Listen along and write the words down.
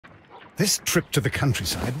This trip to the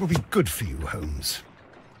countryside will be good for you, Holmes.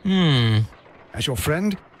 As your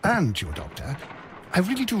friend and your doctor, I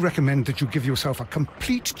really do recommend that you give yourself a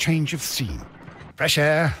complete change of scene. Fresh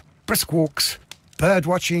air, brisk walks, bird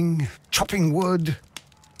watching, chopping wood.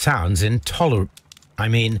 Sounds intolerable. I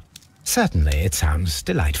mean, certainly it sounds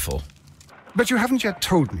delightful. But you haven't yet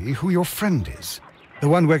told me who your friend is, the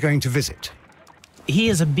one we're going to visit. He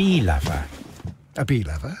is a bee lover. A bee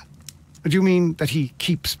lover? Do you mean that he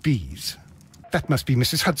keeps bees? That must be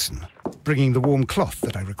Mrs. Hudson, bringing the warm cloth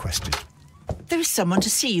that I requested. There is someone to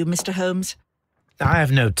see you, Mr. Holmes. I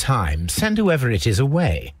have no time. Send whoever it is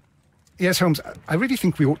away. Yes, Holmes, I really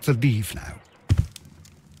think we ought to leave now.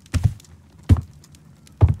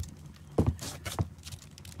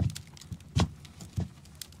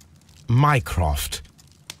 Mycroft.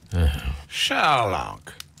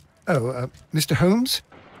 Sherlock. Oh, Mr. Holmes?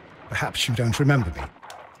 Perhaps you don't remember me.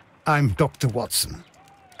 I'm Dr. Watson.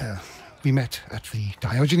 We met at the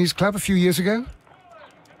Diogenes Club a few years ago.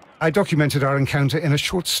 I documented our encounter in a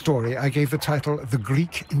short story I gave the title The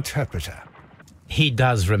Greek Interpreter. He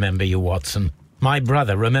does remember you, Watson. My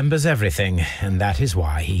brother remembers everything, and that is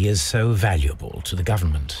why he is so valuable to the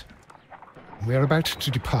government. We're about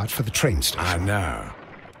to depart for the train station. I know.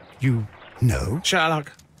 You know?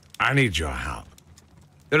 Sherlock, I need your help.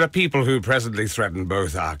 There are people who presently threaten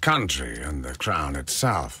both our country and the Crown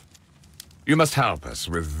itself. You must help us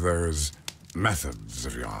with those methods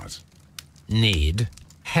of yours. Need?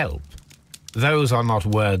 Help? Those are not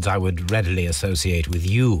words I would readily associate with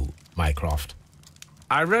you, Mycroft.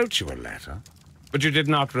 I wrote you a letter, but you did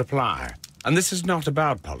not reply. And this is not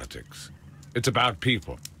about politics. It's about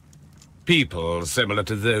people. People similar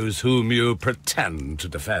to those whom you pretend to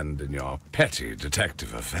defend in your petty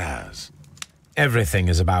detective affairs. Everything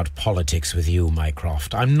is about politics with you,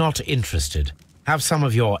 Mycroft. I'm not interested. Have some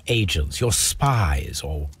of your agents, your spies,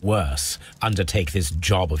 or worse, undertake this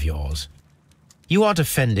job of yours. You are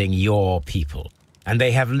defending your people, and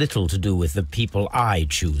they have little to do with the people I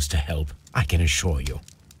choose to help, I can assure you.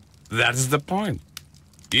 That is the point.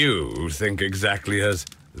 You think exactly as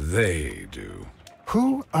they do.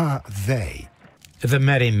 Who are they? The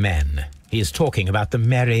Merry Men. He is talking about the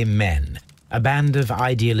Merry Men, a band of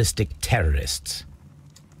idealistic terrorists.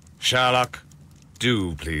 Sherlock,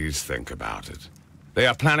 do please think about it. They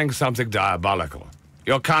are planning something diabolical.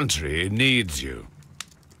 Your country needs you.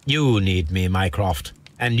 You need me, Mycroft,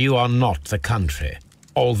 and you are not the country.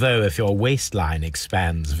 Although if your waistline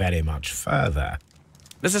expands very much further.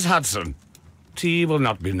 Mrs. Hudson, tea will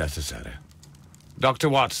not be necessary. Dr.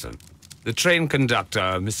 Watson, the train conductor,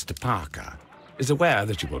 Mr. Parker, is aware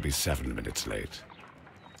that you will be 7 minutes late.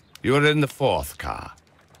 You are in the 4th car.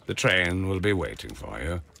 The train will be waiting for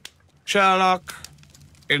you. Sherlock,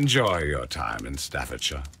 enjoy your time in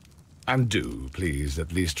Staffordshire. And do, please,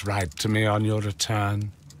 at least write to me on your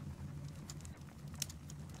return.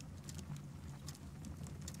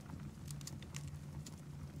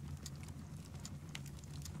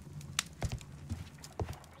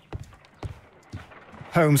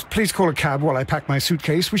 Holmes, please call a cab while I pack my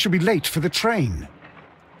suitcase. We shall be late for the train.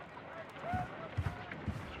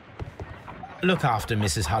 Look after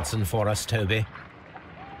Mrs. Hudson for us, Toby.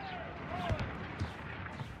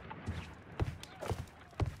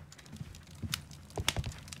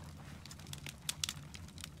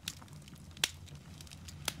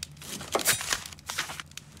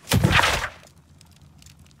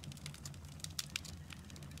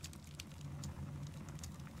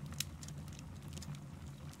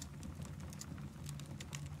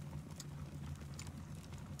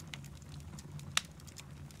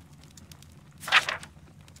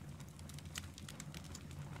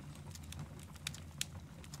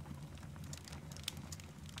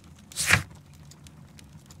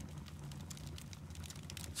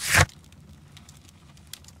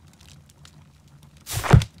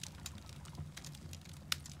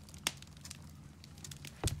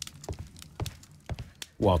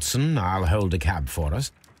 Watson, I'll hold a cab for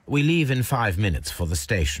us. We leave in 5 minutes for the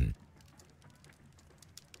station.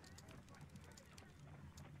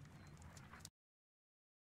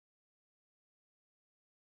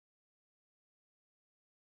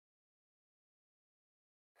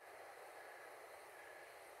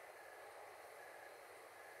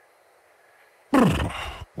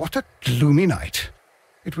 What a gloomy night.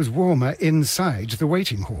 It was warmer inside the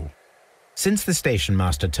waiting hall. Since the station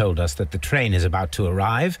master told us that the train is about to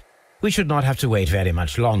arrive, we should not have to wait very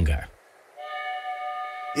much longer.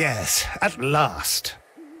 Yes, at last.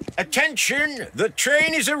 Attention! The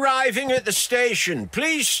train is arriving at the station.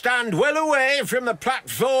 Please stand well away from the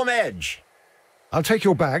platform edge. I'll take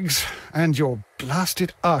your bags and your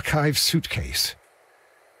blasted archive suitcase.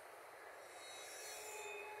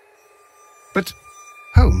 But,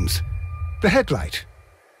 Holmes, the headlight,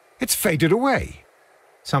 it's faded away.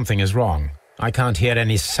 Something is wrong. I can't hear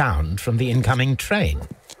any sound from the incoming train.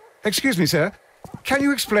 Excuse me, sir. Can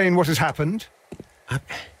you explain what has happened?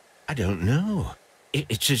 I don't know.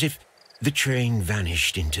 It's as if the train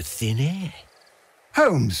vanished into thin air.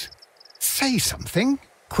 Holmes, say something.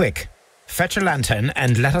 Quick, fetch a lantern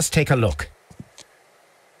and let us take a look.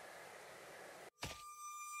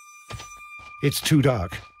 It's too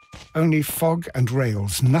dark. Only fog and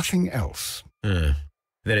rails, nothing else. There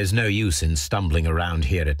is no use in stumbling around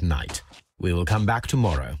here at night. We will come back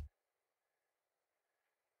tomorrow.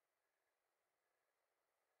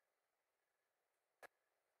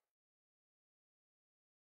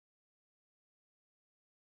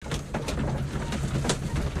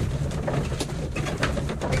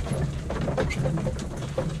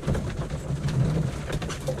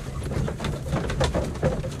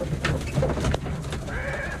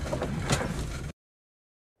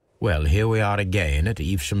 Well, here we are again at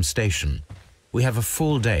Evesham Station. We have a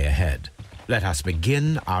full day ahead. Let us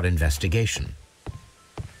begin our investigation.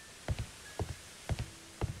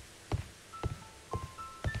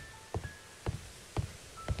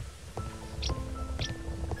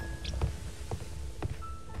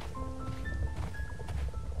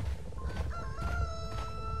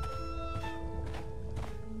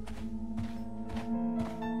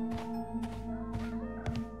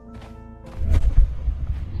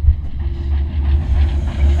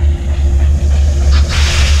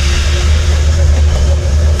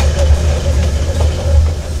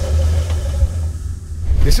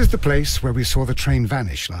 This is the place where we saw the train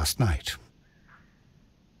vanish last night.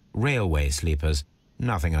 Railway sleepers,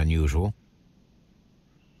 nothing unusual.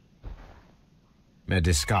 A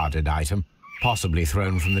discarded item, possibly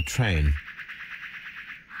thrown from the train.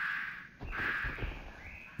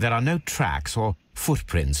 There are no tracks or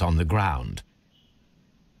footprints on the ground.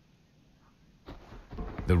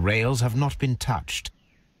 The rails have not been touched.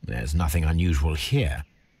 There's nothing unusual here.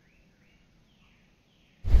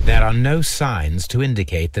 There are no signs to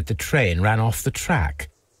indicate that the train ran off the track,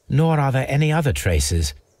 nor are there any other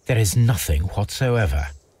traces. There is nothing whatsoever.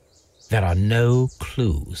 There are no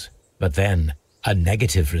clues. But then, a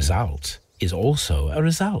negative result is also a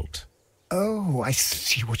result. Oh, I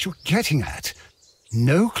see what you're getting at.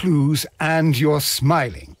 No clues and you're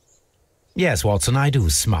smiling. Yes, Watson, I do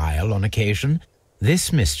smile on occasion.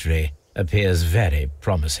 This mystery appears very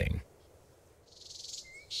promising.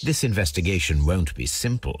 This investigation won't be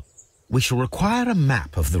simple. We shall require a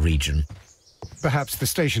map of the region. Perhaps the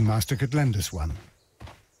station master could lend us one.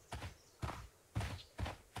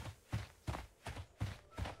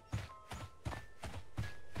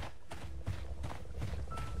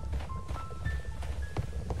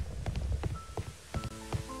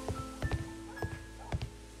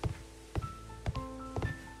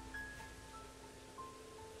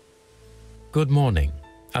 Good morning.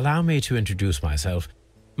 Allow me to introduce myself.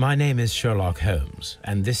 My name is Sherlock Holmes,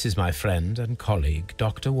 and this is my friend and colleague,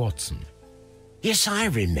 Dr. Watson. Yes, I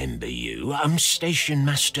remember you. I'm Station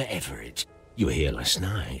Master Everett. You were here last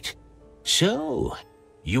night. So,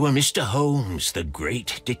 you are Mr. Holmes, the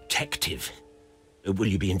great detective. Will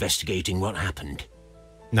you be investigating what happened?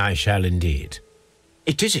 I shall indeed.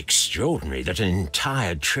 It is extraordinary that an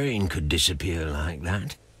entire train could disappear like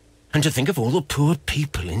that. And to think of all the poor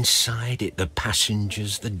people inside it, the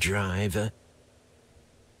passengers, the driver.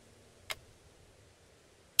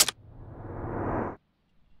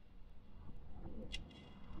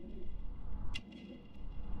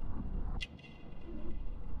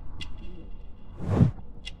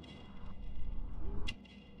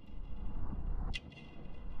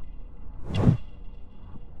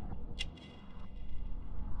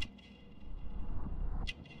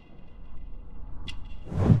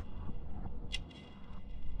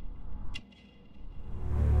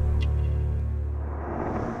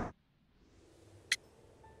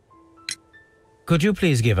 Could you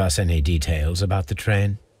please give us any details about the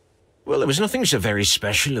train? Well, there was nothing so very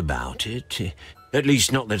special about it. At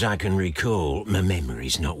least not that I can recall. My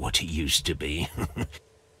memory's not what it used to be.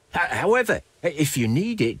 However, if you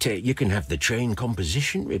need it, you can have the train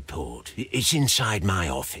composition report. It's inside my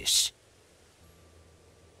office.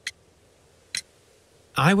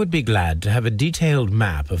 I would be glad to have a detailed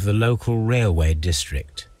map of the local railway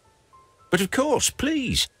district. But of course,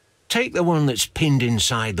 please, take the one that's pinned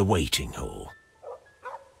inside the waiting hall.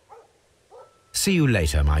 See you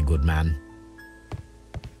later, my good man.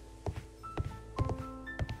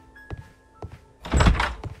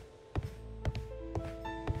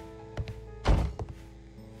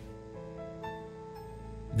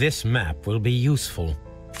 This map will be useful.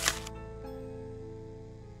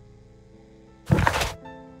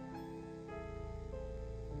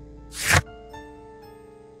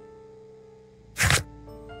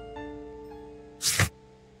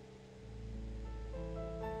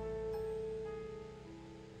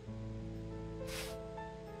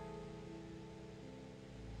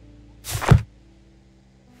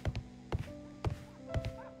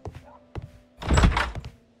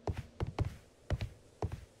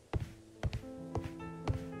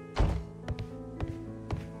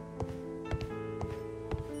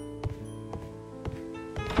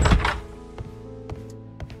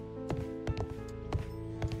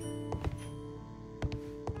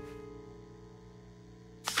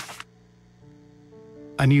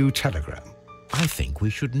 a new telegram. I think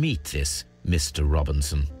we should meet this Mr.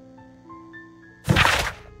 Robinson.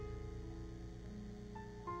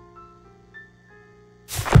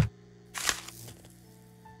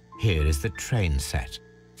 Here is the train set.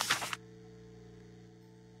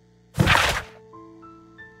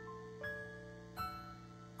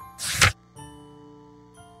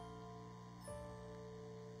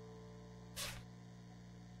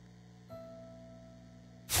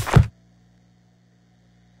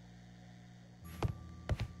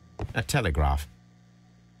 A telegraph.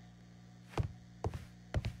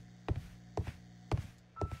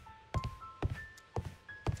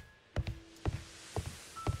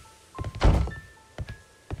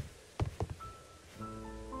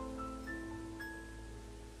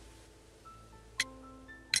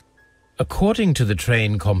 According to the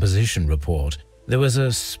train composition report, there was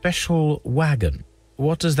a special wagon.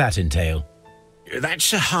 What does that entail?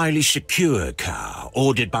 That's a highly secure car,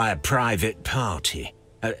 ordered by a private party.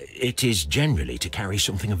 It is generally to carry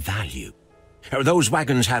something of value. Those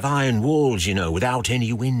wagons have iron walls, you know, without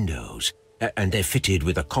any windows, and they're fitted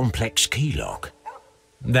with a complex key lock.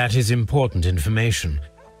 That is important information.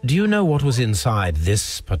 Do you know what was inside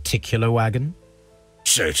this particular wagon?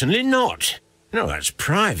 Certainly not. No, that's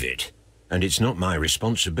private. And it's not my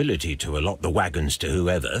responsibility to allot the wagons to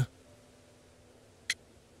whoever.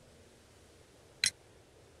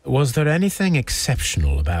 Was there anything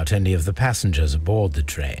exceptional about any of the passengers aboard the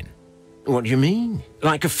train? What do you mean?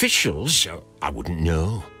 Like officials? I wouldn't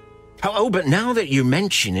know. Oh, but now that you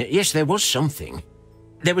mention it, yes, there was something.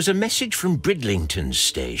 There was a message from Bridlington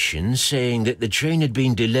station saying that the train had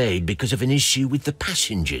been delayed because of an issue with the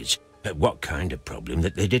passengers. What kind of problem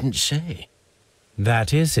that they didn't say?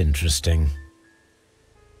 That is interesting.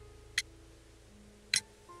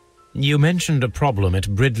 You mentioned a problem at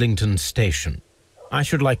Bridlington station. I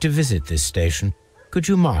should like to visit this station. Could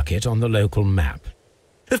you mark it on the local map?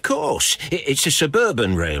 Of course. It's a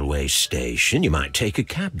suburban railway station. You might take a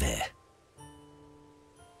cab there.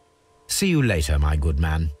 See you later, my good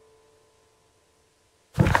man.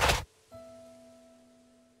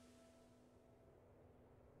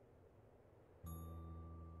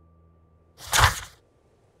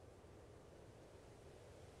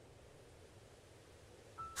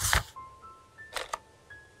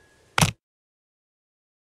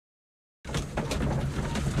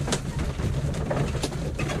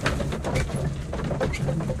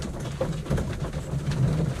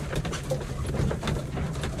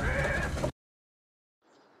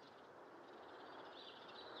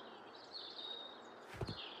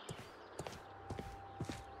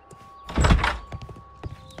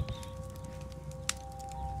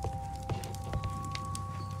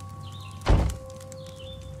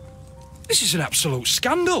 This is an absolute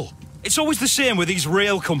scandal. It's always the same with these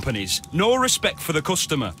rail companies. No respect for the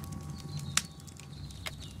customer.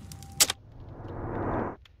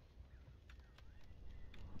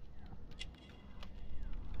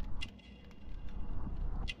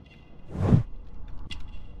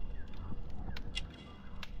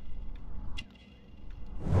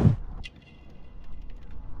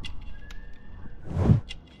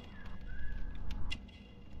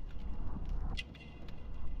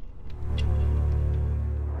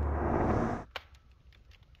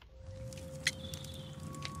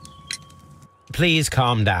 Please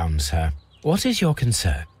calm down, sir. What is your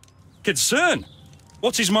concern? Concern?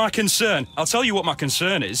 What is my concern? I'll tell you what my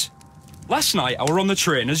concern is. Last night I were on the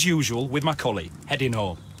train as usual with my colleague, heading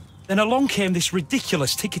home. Then along came this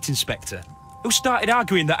ridiculous ticket inspector, who started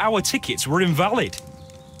arguing that our tickets were invalid.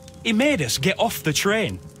 He made us get off the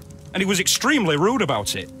train, and he was extremely rude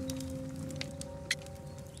about it.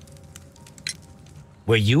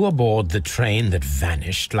 Were you aboard the train that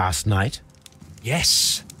vanished last night?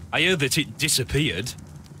 Yes, I heard that it disappeared.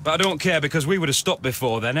 But I don't care because we would have stopped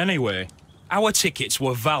before then anyway. Our tickets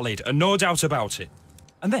were valid and no doubt about it.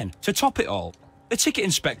 And then, to top it all, the ticket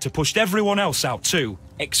inspector pushed everyone else out too,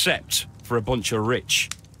 except for a bunch of rich.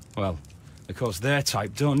 Well, because their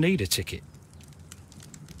type don't need a ticket.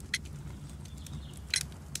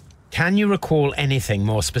 Can you recall anything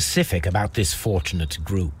more specific about this fortunate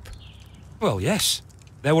group? Well, yes.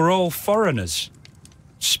 They were all foreigners.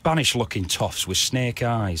 Spanish-looking toffs with snake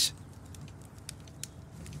eyes.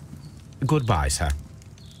 Goodbye, sir.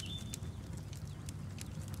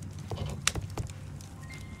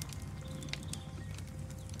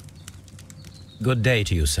 Good day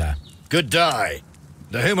to you, sir. Good day.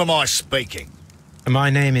 To whom am I speaking?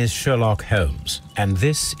 My name is Sherlock Holmes, and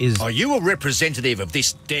this is... Are you a representative of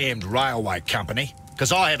this damned railway company?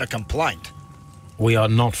 Because I have a complaint. We are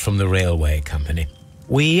not from the railway company.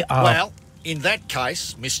 We are... Well, In that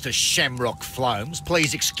case, Mr. Shamrock Flomes,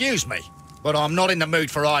 please excuse me, but I'm not in the mood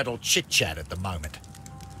for idle chit-chat at the moment.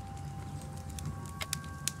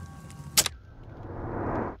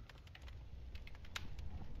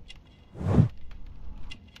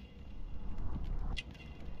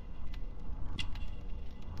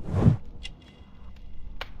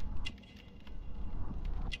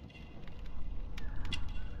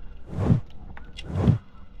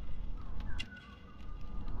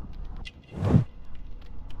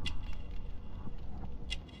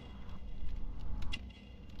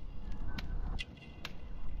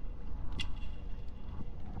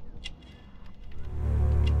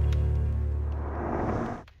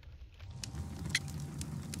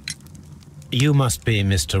 You must be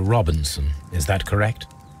Mr. Robinson, is that correct?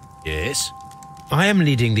 Yes? I am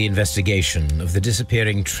leading the investigation of the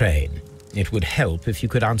disappearing train. It would help if you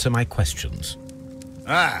could answer my questions.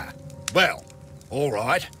 Ah, well, all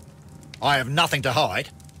right. I have nothing to hide.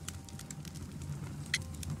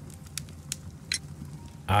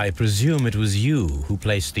 I presume it was you who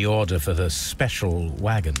placed the order for the special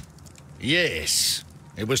wagon. Yes.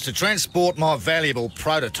 It was to transport my valuable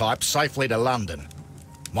prototype safely to London.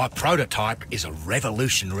 My prototype is a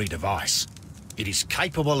revolutionary device. It is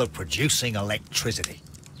capable of producing electricity.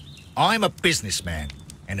 I'm a businessman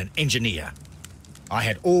and an engineer. I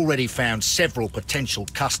had already found several potential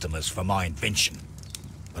customers for my invention,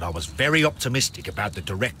 but I was very optimistic about the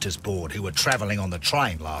directors' board who were travelling on the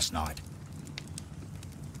train last night.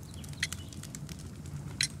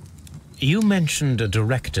 You mentioned a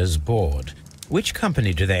directors' board. Which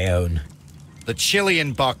company do they own? The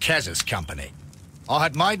Chilean Barcazes Company. I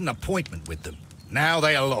had made an appointment with them. Now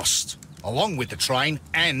they are lost, along with the train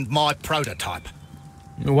and my prototype.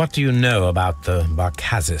 What do you know about the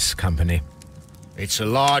Barcazes Company? It's a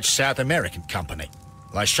large South American company.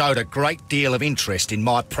 They showed a great deal of interest in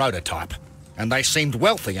my prototype, and they seemed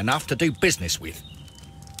wealthy enough to do business with.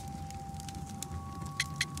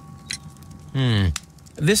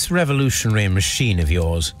 This revolutionary machine of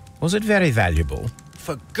yours, was it very valuable?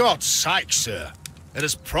 For God's sake, sir, it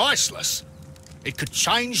is priceless. It could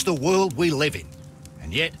change the world we live in,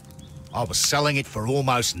 and yet I was selling it for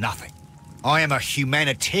almost nothing. I am a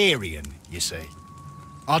humanitarian, you see.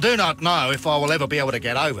 I do not know if I will ever be able to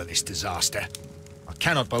get over this disaster. I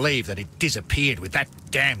cannot believe that it disappeared with that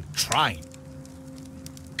damned train.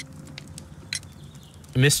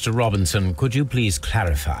 Mr. Robinson, could you please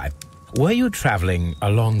clarify? Were you travelling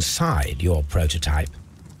alongside your prototype?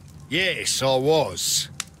 Yes, I was.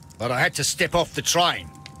 But I had to step off the train.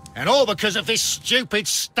 And all because of this stupid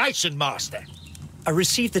station master. I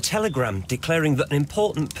received a telegram declaring that an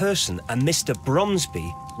important person, a Mr.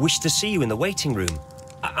 Bromsby, wished to see you in the waiting room.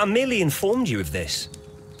 I merely informed you of this.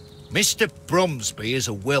 Mr. Bromsby is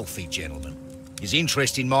a wealthy gentleman. His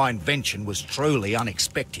interest in my invention was truly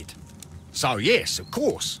unexpected. So yes, of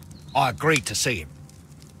course, I agreed to see him.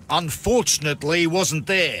 Unfortunately, he wasn't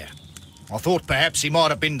there. I thought perhaps he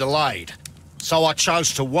might have been delayed, so I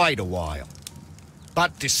chose to wait a while.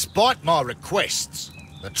 But despite my requests,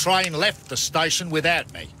 the train left the station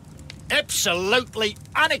without me. Absolutely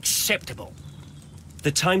unacceptable.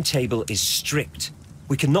 The timetable is strict.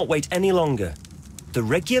 We cannot wait any longer. The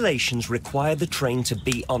regulations require the train to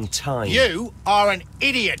be on time. You are an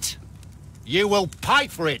idiot. You will pay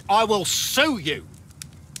for it. I will sue you.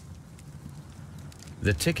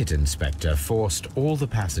 The ticket inspector forced all the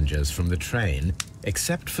passengers from the train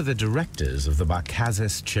except for the directors of the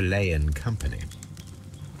Barcazes Chilean Company.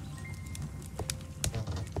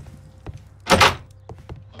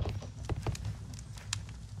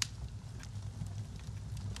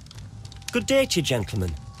 Good day to you,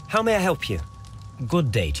 gentlemen. How may I help you?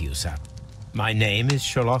 Good day to you, sir. My name is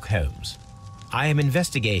Sherlock Holmes. I am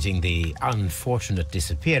investigating the unfortunate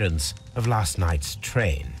disappearance of last night's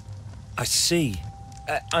train. I see.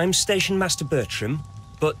 I'm Station Master Bertram,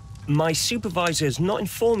 but my supervisor has not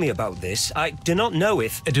informed me about this. I do not know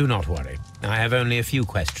if... Do not worry. I have only a few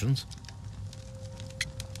questions.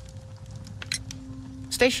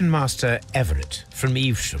 Station Master Everett from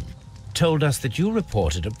Evesham told us that you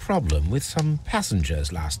reported a problem with some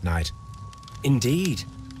passengers last night. Indeed.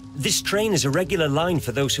 This train is a regular line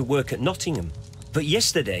for those who work at Nottingham. But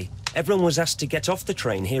yesterday, everyone was asked to get off the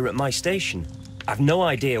train here at my station. I've no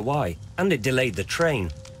idea why, and it delayed the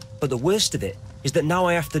train. But the worst of it is that now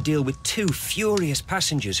I have to deal with two furious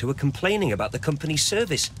passengers who are complaining about the company's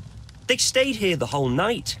service. They stayed here the whole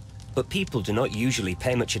night, but people do not usually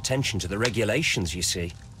pay much attention to the regulations, you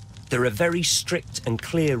see. There are very strict and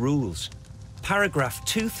clear rules. Paragraph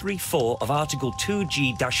 234 of Article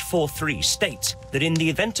 2G-43 states that in the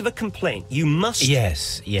event of a complaint, you must...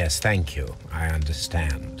 Yes, thank you. I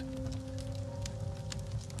understand.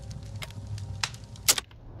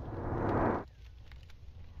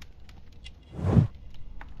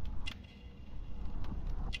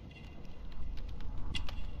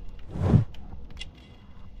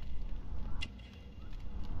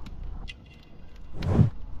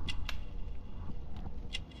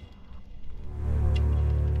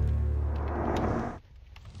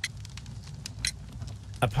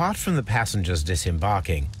 Apart from the passengers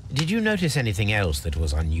disembarking, did you notice anything else that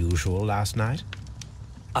was unusual last night?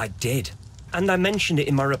 I did. And I mentioned it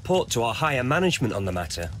in my report to our higher management on the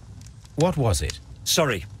matter. What was it?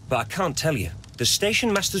 Sorry, but I can't tell you. The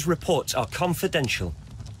station master's reports are confidential.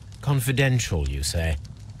 Confidential, you say?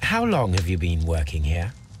 How long have you been working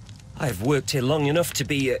here? I've worked here long enough to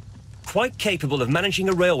be quite capable of managing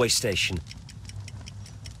a railway station.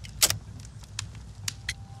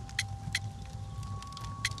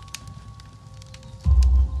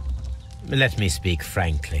 Let me speak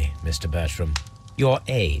frankly, Mr. Bertram. Your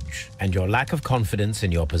age and your lack of confidence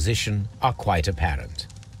in your position are quite apparent.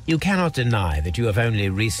 You cannot deny that you have only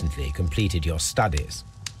recently completed your studies.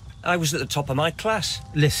 I was at the top of my class.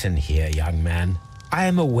 Listen here, young man. I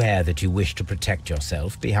am aware that you wish to protect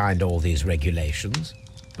yourself behind all these regulations,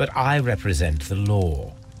 but I represent the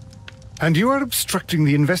law. And you are obstructing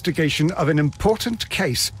the investigation of an important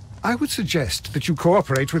case. I would suggest that you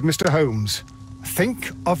cooperate with Mr. Holmes.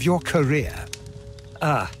 Think of your career.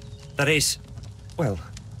 Ah, that is... Well,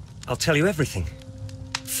 I'll tell you everything.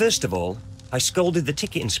 First of all, I scolded the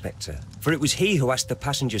ticket inspector, for it was he who asked the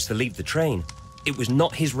passengers to leave the train. It was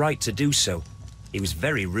not his right to do so. He was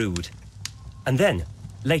very rude. And then,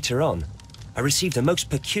 later on, I received a most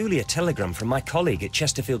peculiar telegram from my colleague at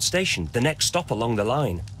Chesterfield Station, the next stop along the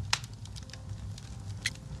line.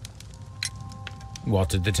 What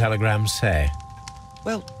did the telegram say?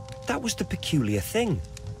 Well, that was the peculiar thing.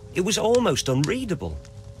 It was almost unreadable.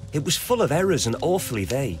 It was full of errors and awfully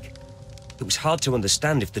vague. It was hard to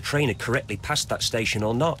understand if the train had correctly passed that station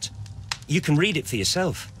or not. You can read it for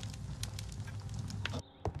yourself.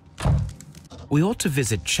 We ought to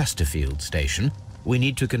visit Chesterfield Station. We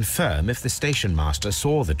need to confirm if the station master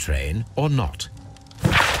saw the train or not.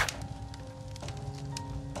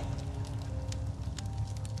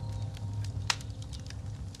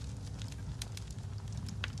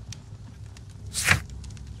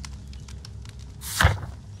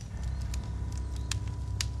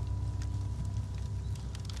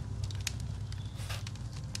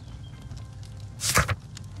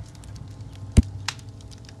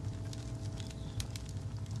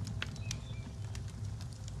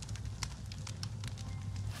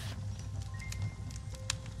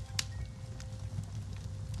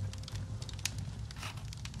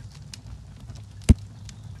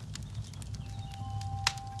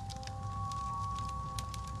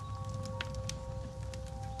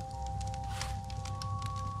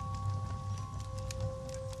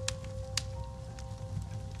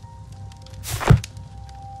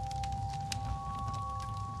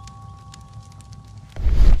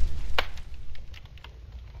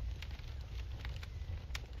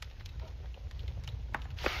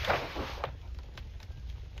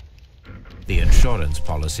 The insurance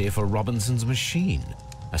policy for Robinson's machine.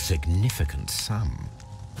 A significant sum.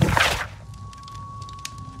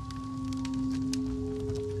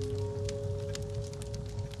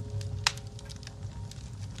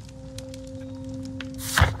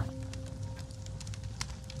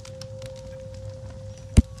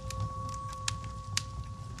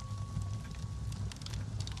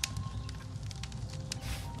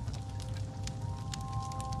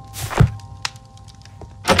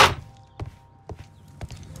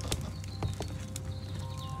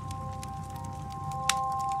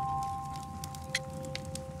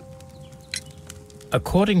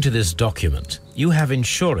 According to this document, you have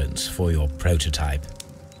insurance for your prototype.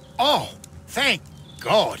 Oh, thank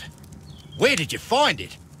God. Where did you find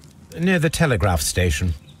it? Near the telegraph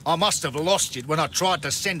station. I must have lost it when I tried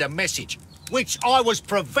to send a message, which I was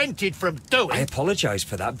prevented from doing. I apologise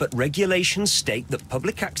for that, but regulations state that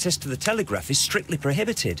public access to the telegraph is strictly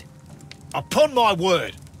prohibited. Upon my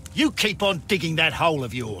word, you keep on digging that hole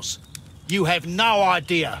of yours. You have no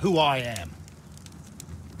idea who I am.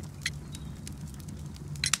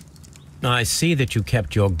 I see that you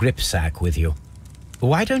kept your gripsack with you.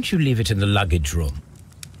 Why don't you leave it in the luggage room?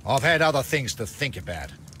 I've had other things to think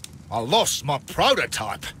about. I lost my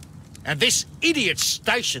prototype. And this idiot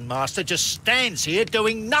station master just stands here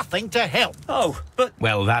doing nothing to help. Oh, but...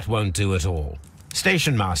 Well, that won't do at all.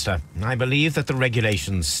 Station master, I believe that the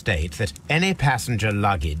regulations state that any passenger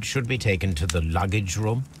luggage should be taken to the luggage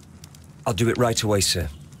room. I'll do it right away, sir.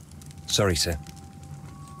 Sorry, sir.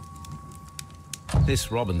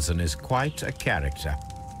 This Robinson is quite a character.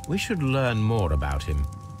 We should learn more about him.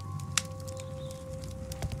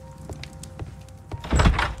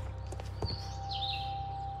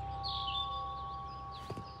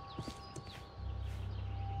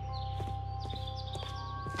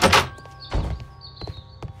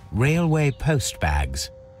 Railway post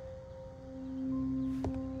bags.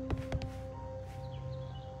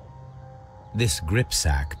 This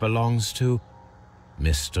gripsack belongs to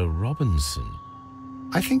Mr. Robinson.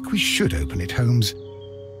 I think we should open it, Holmes.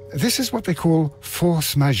 This is what they call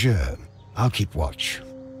force majeure. I'll keep watch.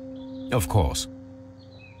 Of course.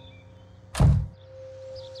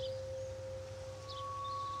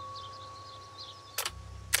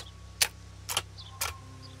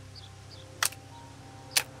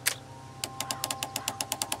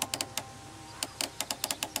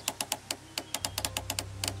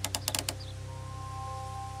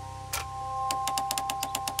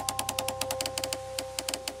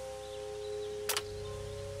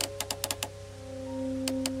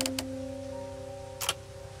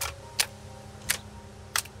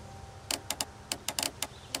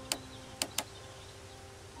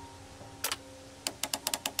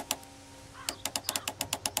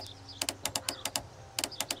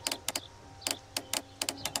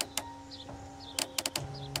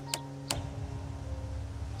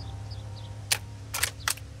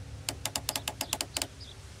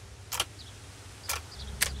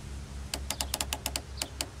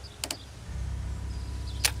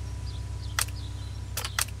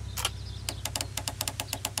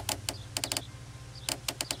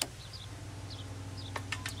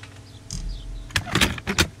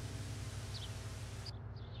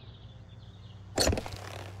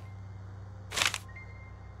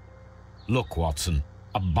 Look, Watson,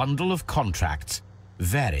 a bundle of contracts.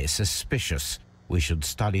 Very suspicious. We should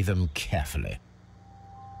study them carefully.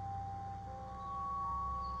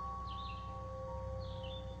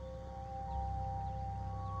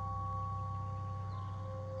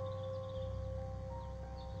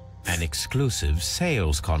 An exclusive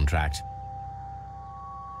sales contract.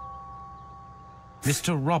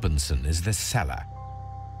 Mr. Robinson is the seller.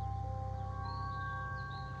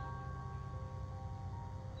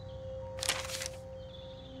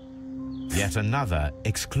 Yet another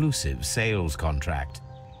exclusive sales contract.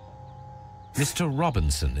 Mr.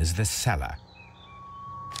 Robinson is the seller.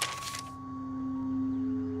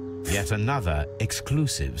 Yet another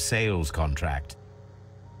exclusive sales contract.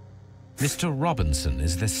 Mr. Robinson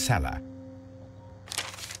is the seller.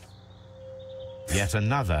 Yet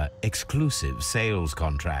another exclusive sales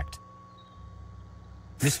contract.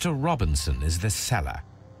 Mr. Robinson is the seller.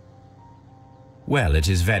 Well, it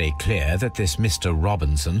is very clear that this Mr.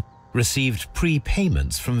 Robinson received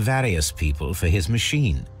prepayments from various people for his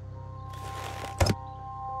machine.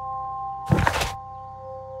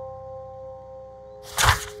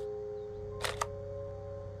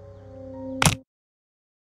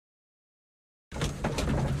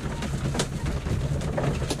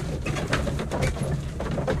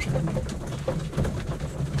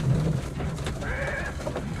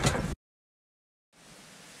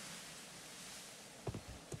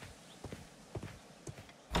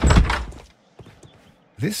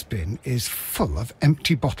 This bin is full of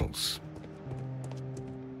empty bottles.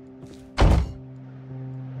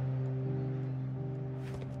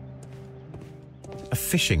 A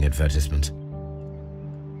fishing advertisement.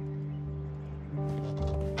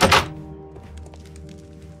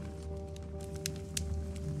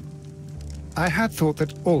 I had thought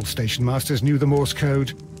that all station masters knew the Morse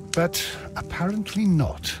code, but apparently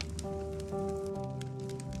not.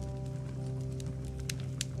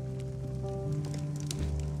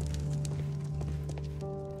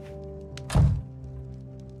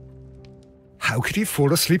 How could he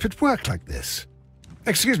fall asleep at work like this?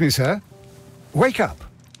 Excuse me, sir. Wake up.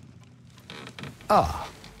 Ah,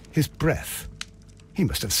 his breath. He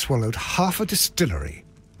must have swallowed half a distillery.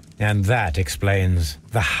 And that explains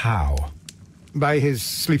the how. By his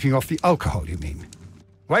sleeping off the alcohol, you mean?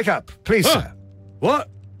 Wake up, please, sir. What?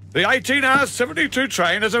 The 18-hour 72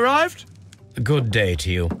 train has arrived? Good day to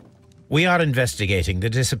you. We are investigating the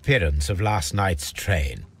disappearance of last night's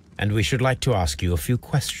train, and we should like to ask you a few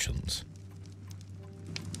questions.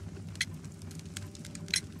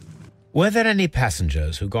 Were there any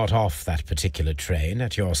passengers who got off that particular train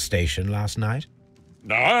at your station last night?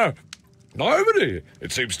 No, nobody,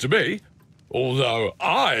 it seems to me. Although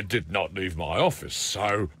I did not leave my office,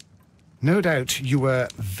 so... No doubt you were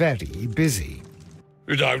very busy.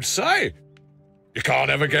 You don't say. You can't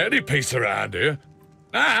ever get any peace around here.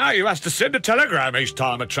 Now you have to send a telegram each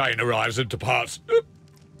time a train arrives and departs.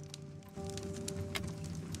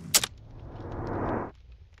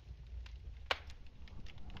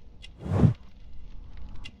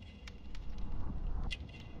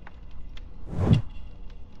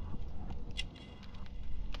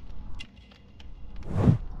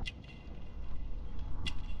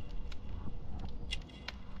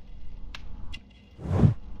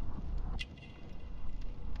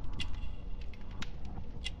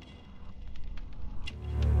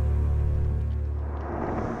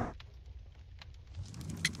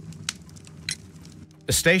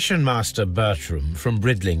 Station Master Bertram from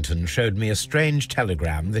Bridlington showed me a strange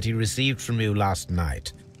telegram that he received from you last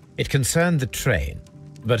night. It concerned the train,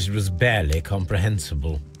 but it was barely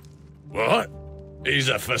comprehensible. What? He's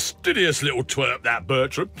a fastidious little twerp, that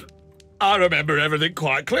Bertram. I remember everything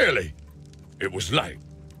quite clearly. It was late,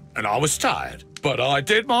 and I was tired, but I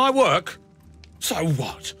did my work. So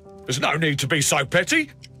what? There's no need to be so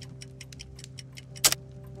petty.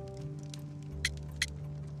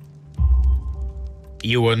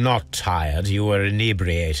 You were not tired, you were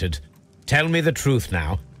inebriated. Tell me the truth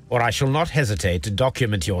now, or I shall not hesitate to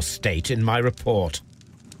document your state in my report.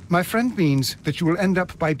 My friend means that you will end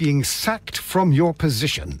up by being sacked from your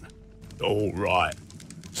position. All right.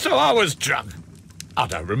 So I was drunk. I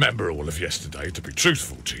don't remember all of yesterday, to be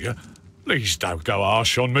truthful to you. Please don't go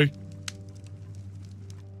harsh on me.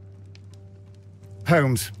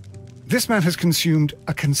 Holmes, this man has consumed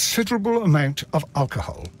a considerable amount of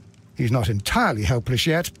alcohol. He's not entirely helpless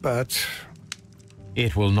yet, but...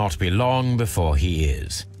 It will not be long before he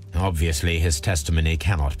is. Obviously, his testimony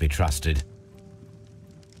cannot be trusted.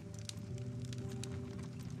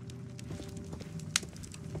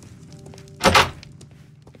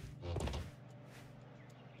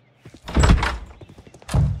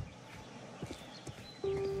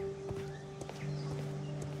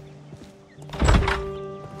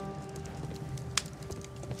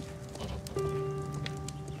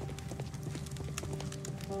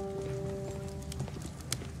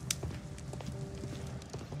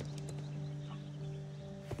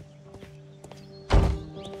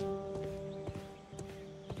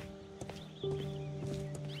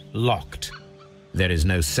 Locked. There is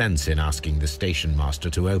no sense in asking the station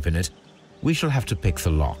master to open it. We shall have to pick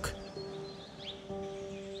the lock.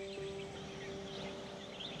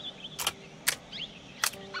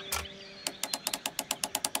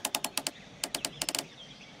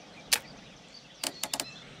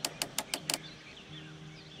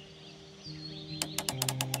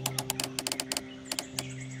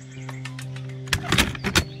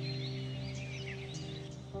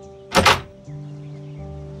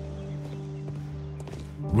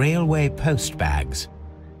 Railway post bags.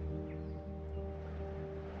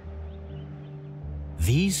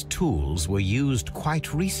 These tools were used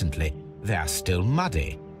quite recently. They are still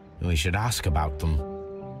muddy. We should ask about them.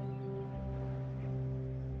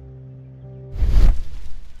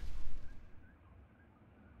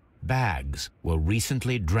 Bags were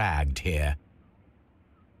recently dragged here.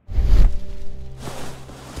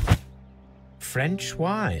 French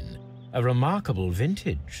wine, a remarkable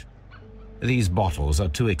vintage. These bottles are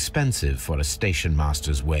too expensive for a station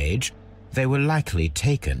master's wage. They were likely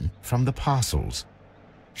taken from the parcels.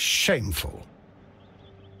 Shameful.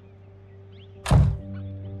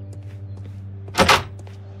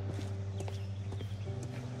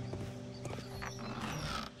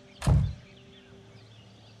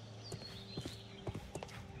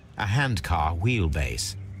 A handcar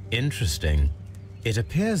wheelbase. Interesting. It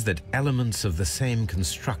appears that elements of the same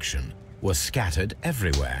construction were scattered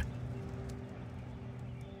everywhere.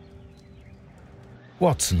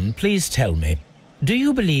 Watson, please tell me, do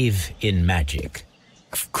you believe in magic?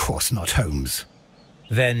 Of course not, Holmes.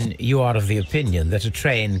 Then you are of the opinion that a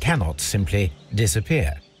train cannot simply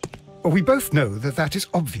disappear. Well, we both know that that is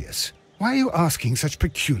obvious. Why are you asking such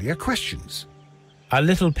peculiar questions? A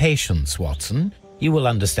little patience, Watson. You will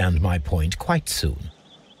understand my point quite soon.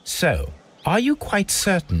 So, are you quite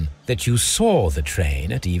certain that you saw the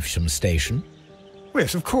train at Evesham Station?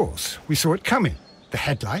 Yes, of course. We saw it coming. The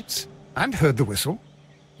headlights, and heard the whistle.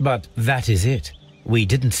 But that is it. We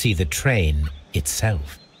didn't see the train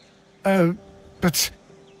itself. But...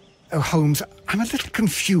 Oh, Holmes, I'm a little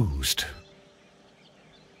confused.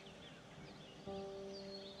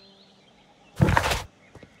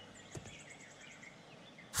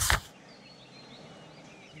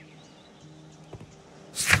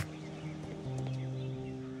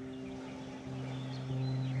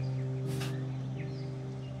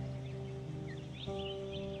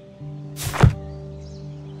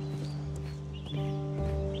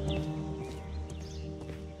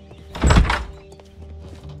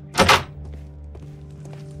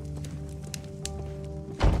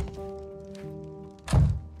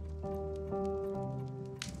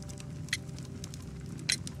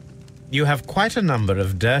 You have quite a number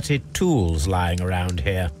of dirty tools lying around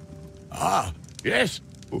here. Ah, yes.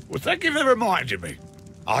 Well, thank you for reminding me.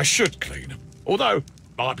 I should clean them. Although, it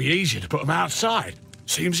might be easier to put them outside.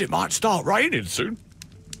 Seems it might start raining soon.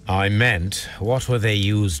 I meant, what were they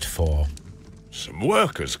used for? Some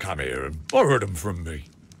workers come here and borrowed them from me.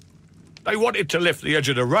 They wanted to lift the edge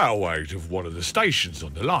of the railway to one of the stations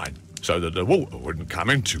on the line, so that the water wouldn't come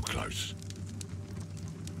in too close.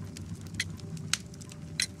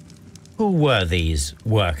 Who were these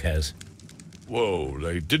workers? Well,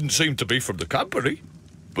 they didn't seem to be from the company,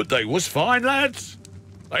 but they was fine lads.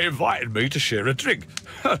 They invited me to share a drink.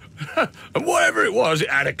 And whatever it was,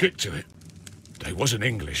 it had a kick to it. They wasn't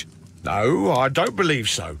English. No, I don't believe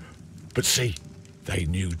so. But see, they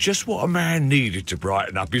knew just what a man needed to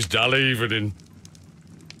brighten up his dull evening.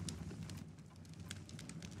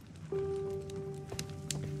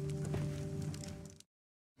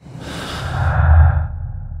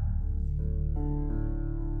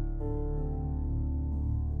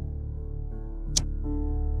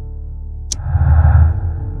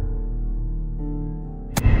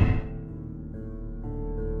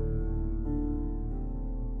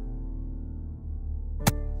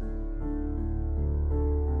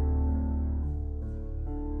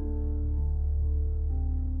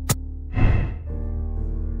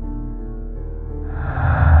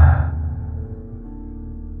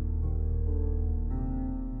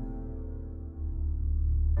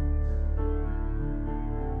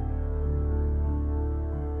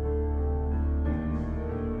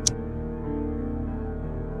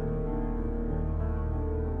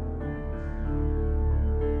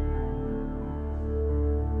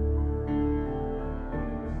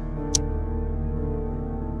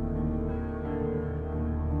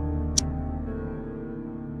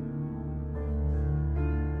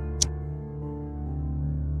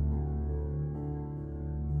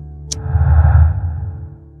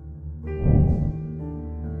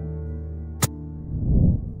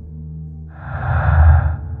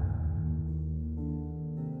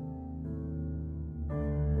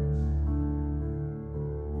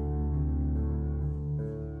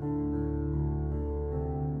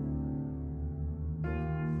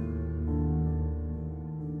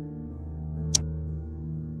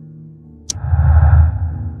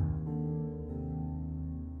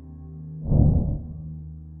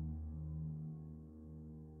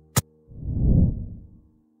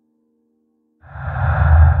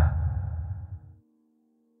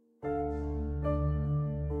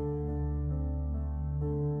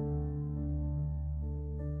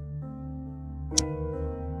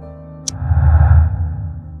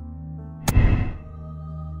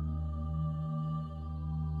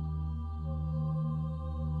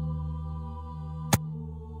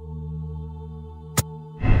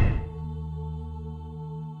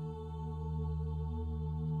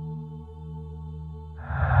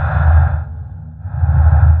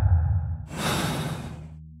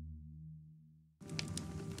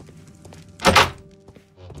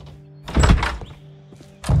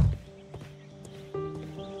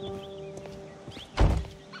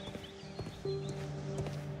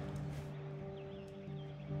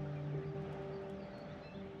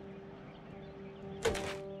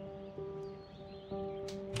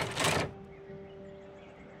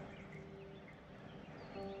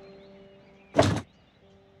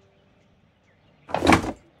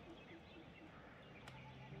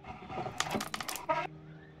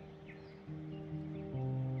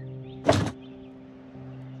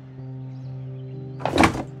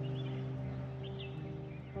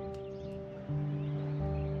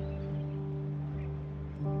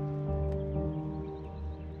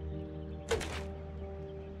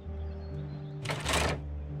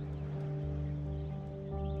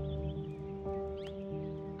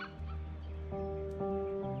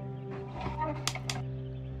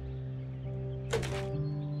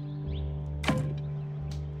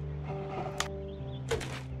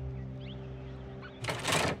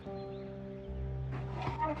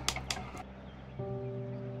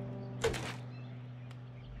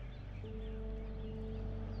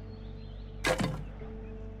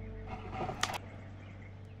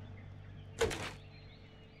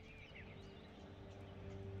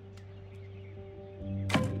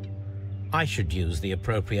 I should use the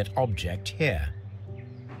appropriate object here.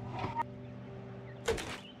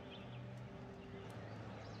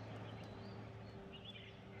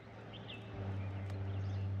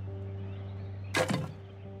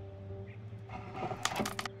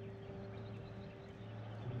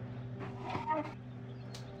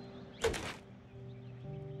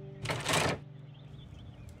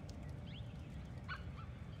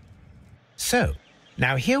 So,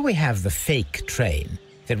 now here we have the fake train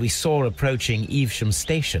that we saw approaching Evesham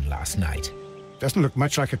Station last night. Doesn't look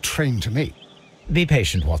much like a train to me. Be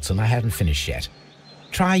patient, Watson. I haven't finished yet.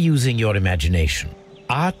 Try using your imagination.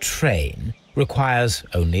 Our train requires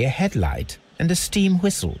only a headlight and a steam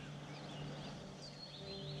whistle.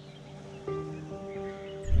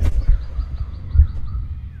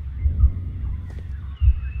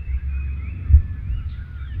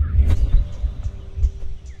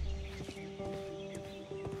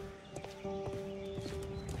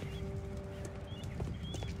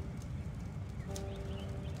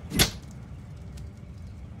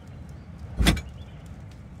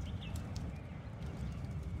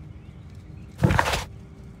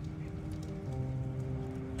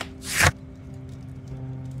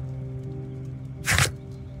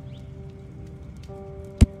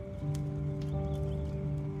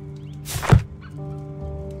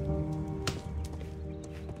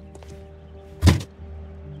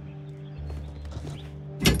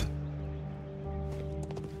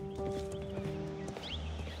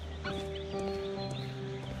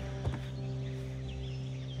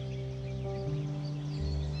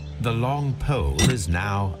 The long pole is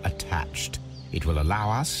now attached. It will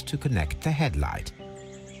allow us to connect the headlight.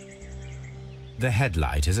 The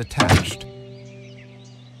headlight is attached.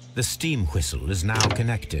 The steam whistle is now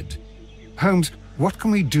connected. Holmes, what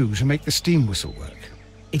can we do to make the steam whistle work?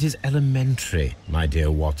 It is elementary, my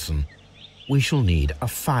dear Watson. We shall need a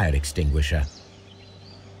fire extinguisher.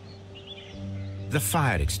 The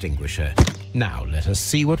fire extinguisher. Now let us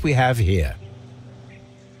see what we have here.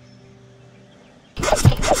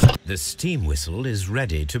 The steam whistle is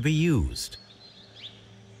ready to be used.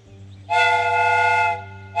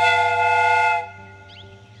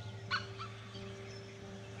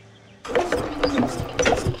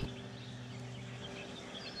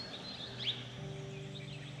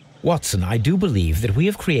 Watson, I do believe that we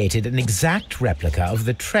have created an exact replica of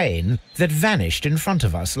the train that vanished in front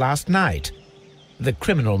of us last night. The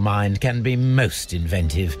criminal mind can be most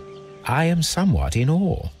inventive. I am somewhat in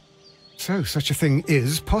awe. So such a thing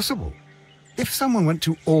is possible. If someone went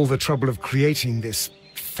to all the trouble of creating this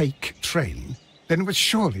fake train, then it was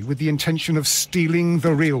surely with the intention of stealing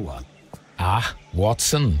the real one. Ah,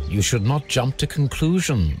 Watson, you should not jump to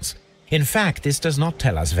conclusions. In fact, this does not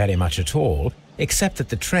tell us very much at all, except that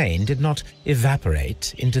the train did not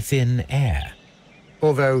evaporate into thin air.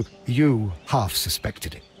 Although you half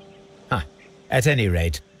suspected it. At any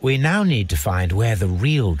rate, we now need to find where the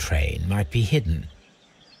real train might be hidden.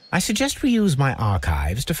 I suggest we use my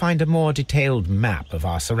archives to find a more detailed map of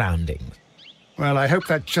our surroundings. Well, I hope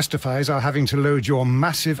that justifies our having to load your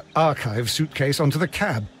massive archive suitcase onto the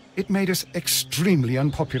cab. It made us extremely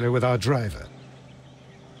unpopular with our driver.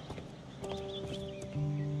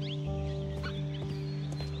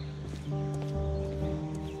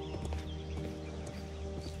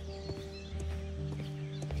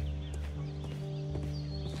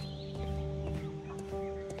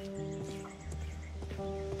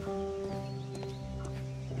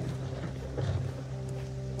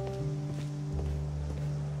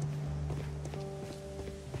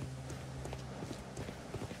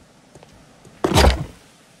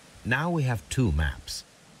 Now we have two maps.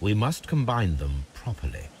 We must combine them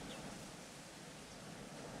properly.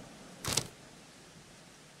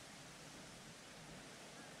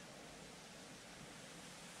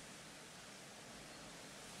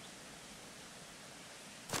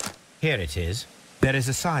 Here it is. There is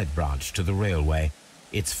a side branch to the railway.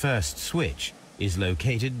 Its first switch is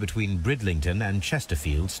located between Bridlington and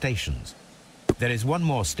Chesterfield stations. There is one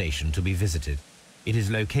more station to be visited. It is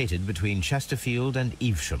located between Chesterfield and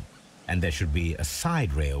Evesham, and there should be a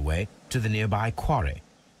side railway to the nearby quarry.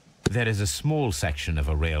 There is a small section of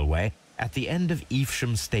a railway at the end of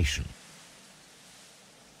Evesham station.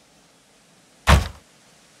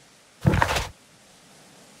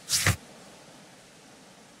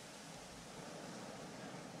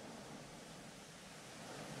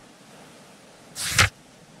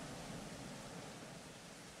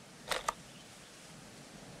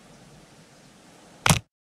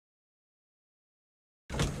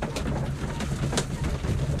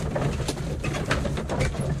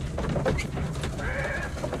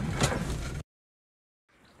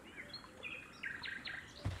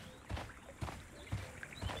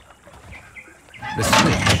 The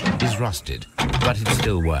switch is rusted, but it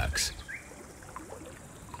still works.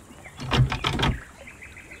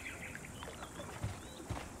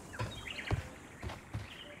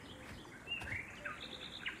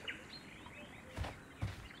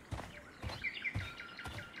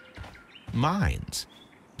 Mines.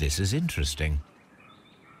 This is interesting.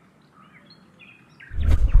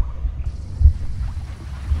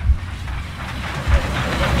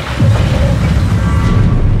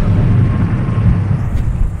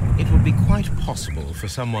 It would be quite possible for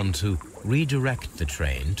someone to redirect the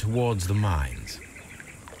train towards the mines.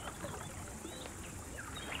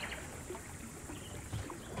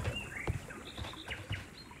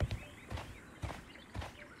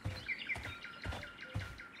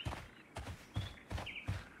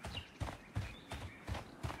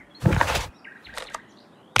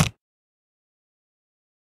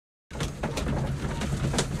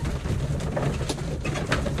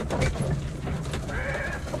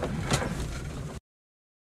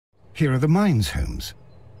 Here are the mines, Holmes.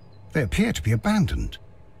 They appear to be abandoned.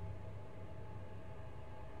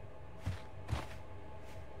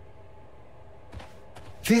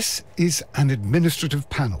 This is an administrative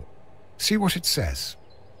panel. See what it says.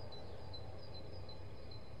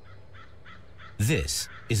 This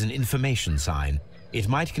is an information sign. It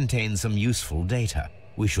might contain some useful data.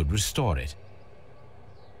 We should restore it.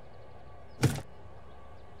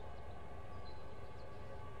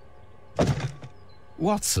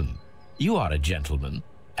 Watson, you are a gentleman,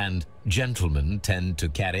 and gentlemen tend to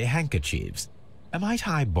carry handkerchiefs. Might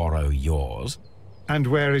I borrow yours? And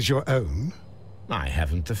where is your own? I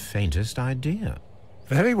haven't the faintest idea.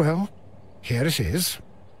 Very well. Here it is.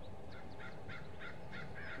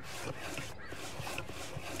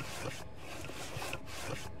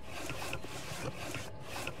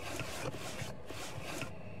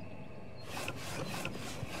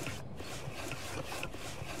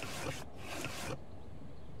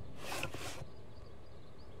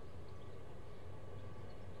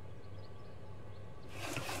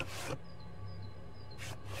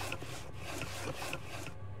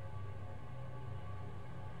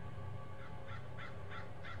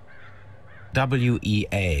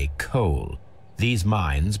 WEA, coal. These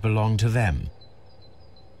mines belong to them.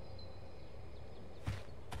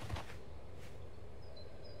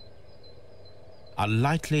 A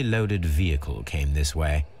lightly loaded vehicle came this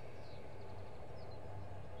way.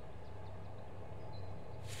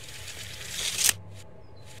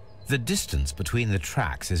 The distance between the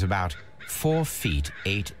tracks is about 4 feet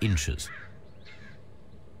 8 inches.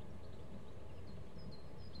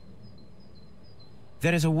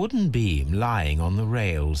 There is a wooden beam lying on the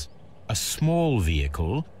rails. A small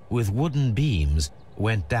vehicle with wooden beams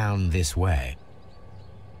went down this way.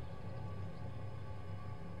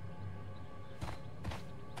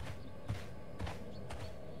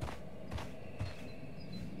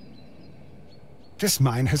 This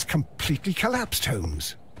mine has completely collapsed,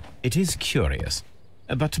 Holmes. It is curious,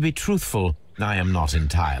 but to be truthful, I am not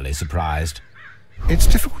entirely surprised. It's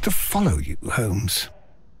difficult to follow you, Holmes.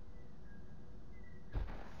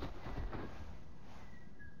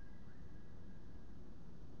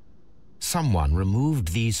 Someone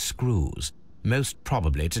removed these screws, most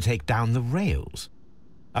probably to take down the rails.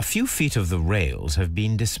 A few feet of the rails have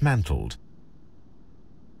been dismantled.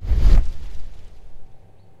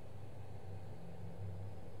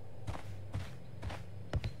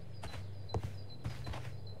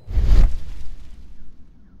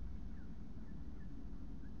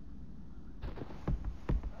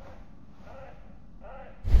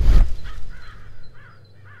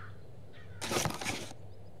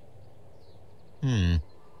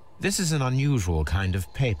 This is an unusual kind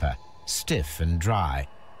of paper, stiff and dry.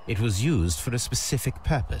 It was used for a specific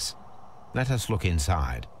purpose. Let us look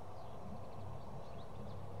inside.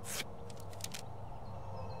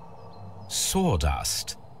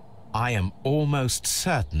 Sawdust. I am almost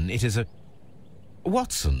certain it is a...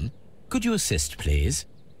 Watson, could you assist, please?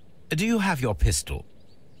 Do you have your pistol?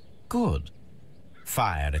 Good.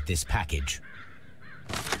 Fire at this package.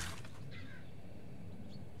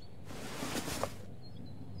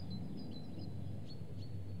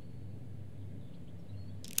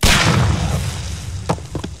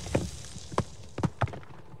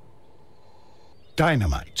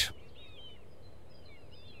 Dynamite.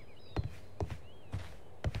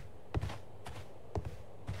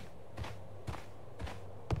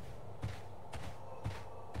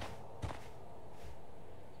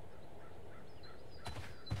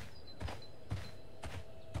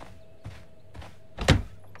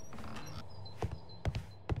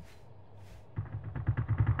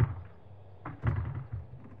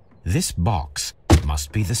 This box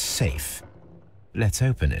must be the safe. Let's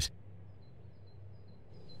open it.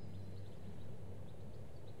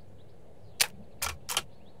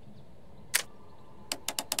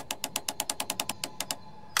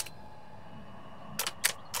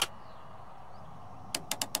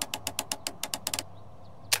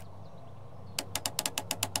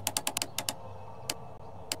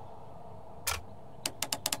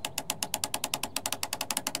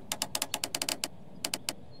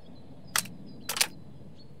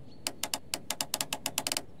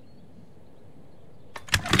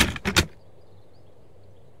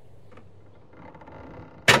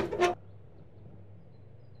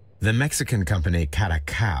 The Mexican company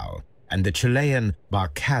Caracal and the Chilean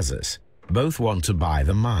Barcazas both want to buy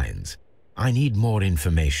the mines. I need more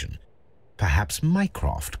information. Perhaps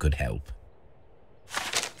Mycroft could help.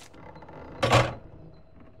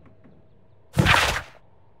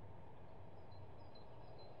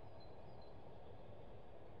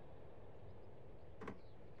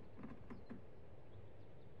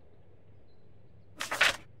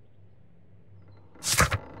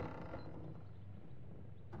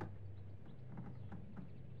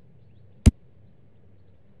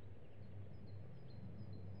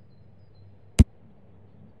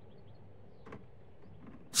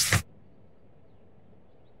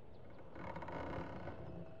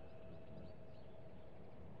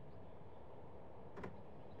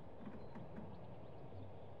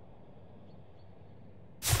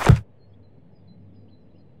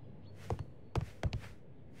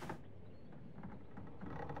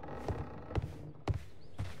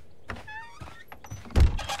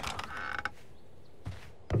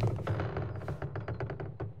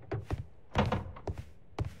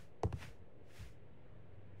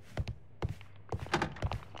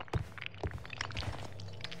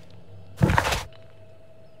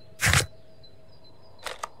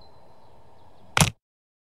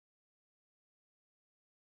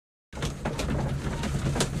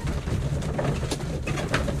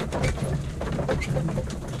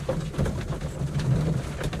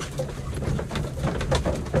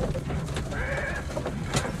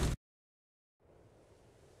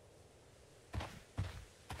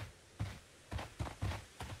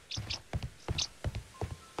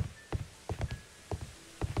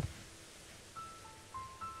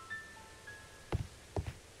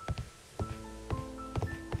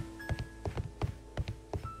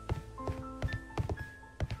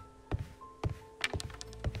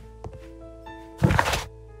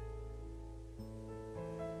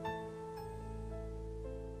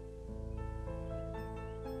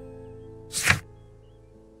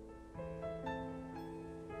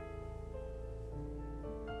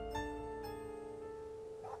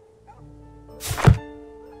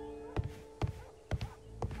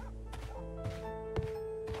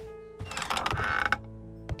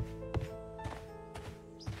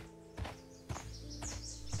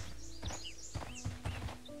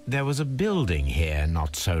 There was a building here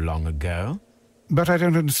not so long ago. But I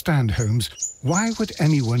don't understand, Holmes. Why would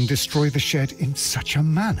anyone destroy the shed in such a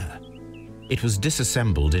manner? It was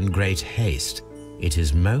disassembled in great haste. It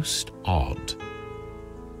is most odd.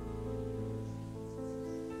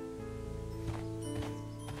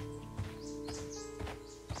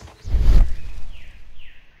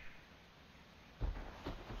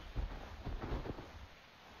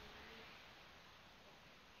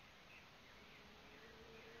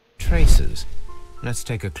 Traces. Let's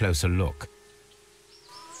take a closer look.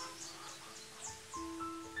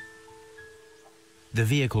 The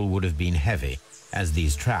vehicle would have been heavy, as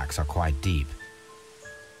these tracks are quite deep.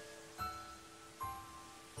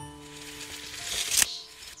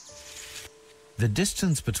 The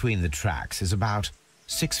distance between the tracks is about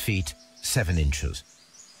 6 feet 7 inches.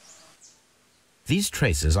 These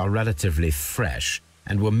traces are relatively fresh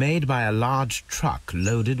and were made by a large truck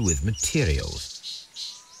loaded with materials.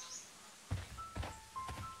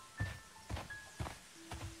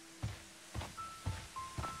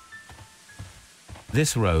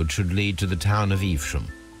 This road should lead to the town of Evesham.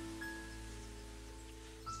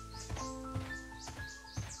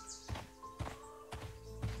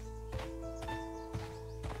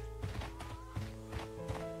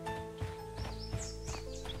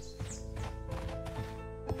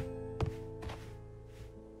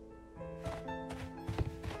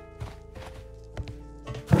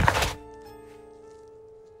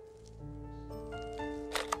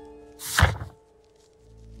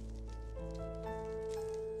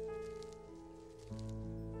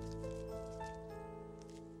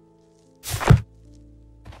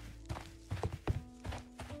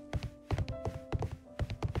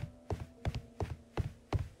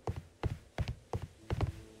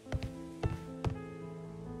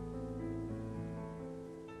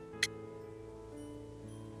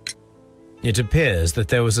 It appears that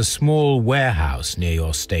there was a small warehouse near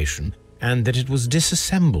your station and that it was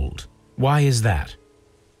disassembled. Why is that?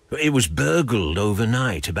 It was burgled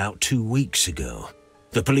overnight about 2 weeks ago.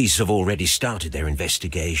 The police have already started their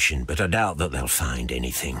investigation, but I doubt that they'll find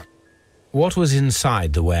anything. What was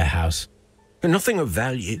inside the warehouse? Nothing of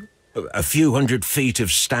value. A few 100 feet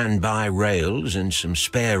of standby rails and some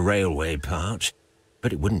spare railway parts.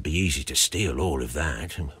 But it wouldn't be easy to steal all of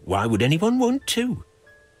that. Why would anyone want to?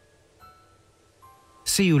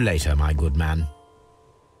 See you later, my good man.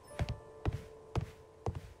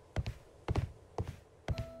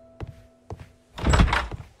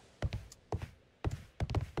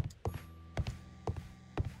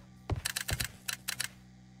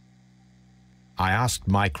 I asked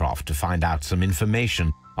Mycroft to find out some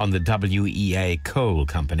information on the WEA Coal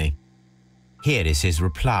Company. Here is his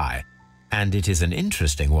reply, and it is an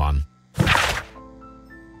interesting one.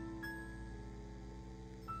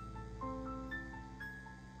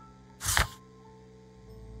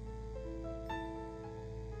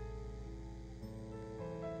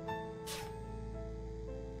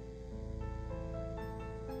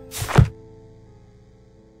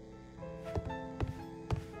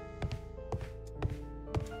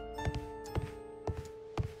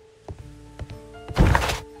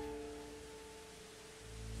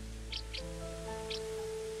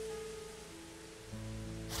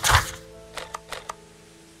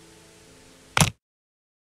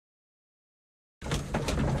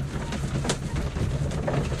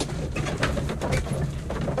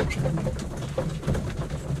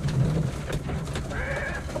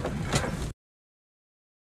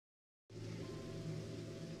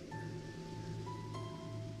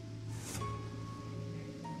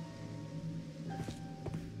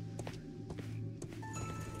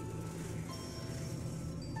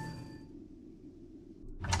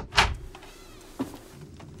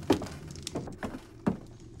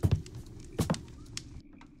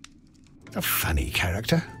 A funny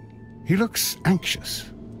character. He looks anxious.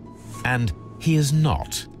 And he is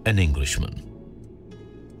not an Englishman.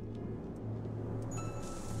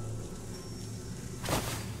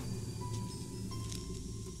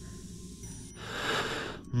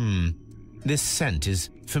 This scent is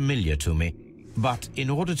familiar to me, but in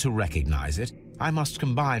order to recognize it, I must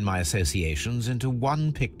combine my associations into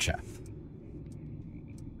one picture.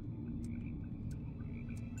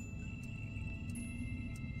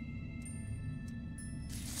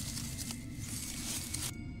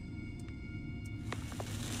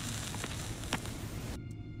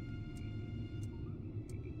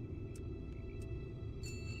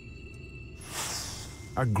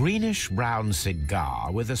 A greenish-brown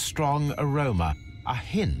cigar with a strong aroma, a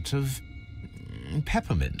hint of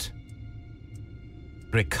peppermint.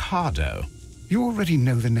 Ricardo. You already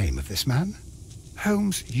know the name of this man?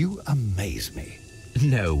 Holmes, you amaze me.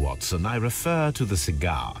 No, Watson, I refer to the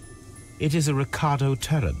cigar. It is a Ricardo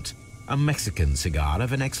Turrent, a Mexican cigar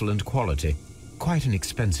of an excellent quality. Quite an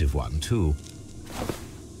expensive one, too.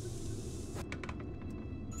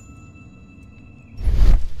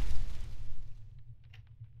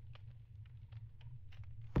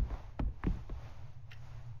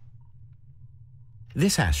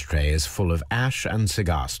 This ashtray is full of ash and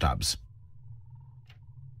cigar stubs.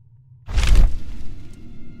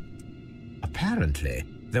 Apparently,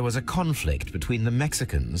 there was a conflict between the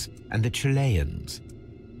Mexicans and the Chileans.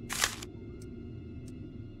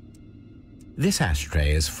 This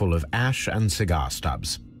ashtray is full of ash and cigar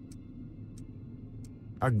stubs.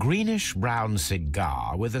 A greenish-brown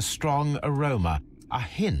cigar with a strong aroma, a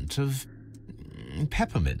hint of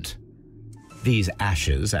peppermint. These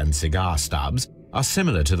ashes and cigar stubs are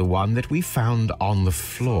similar to the one that we found on the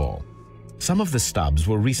floor. Some of the stubs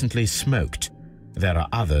were recently smoked. There are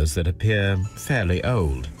others that appear fairly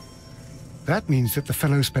old. That means that the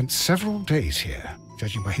fellow spent several days here.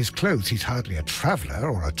 Judging by his clothes, he's hardly a traveller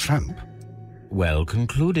or a tramp. Well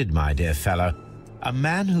concluded, my dear fellow. A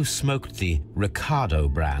man who smoked the Ricardo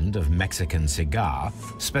brand of Mexican cigar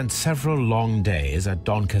spent several long days at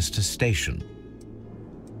Doncaster Station.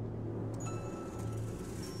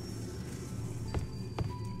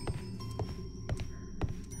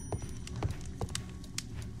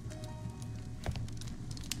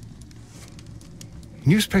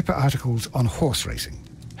 Newspaper articles on horse racing,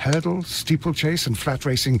 hurdle, steeplechase and flat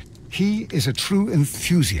racing. He is a true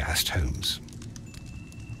enthusiast, Holmes.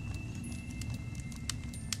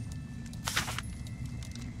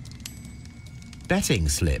 Betting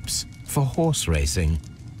slips for horse racing.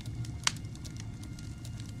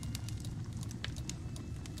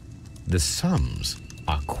 The sums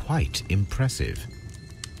are quite impressive.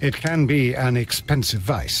 It can be an expensive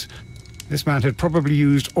vice. This man had probably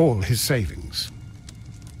used all his savings.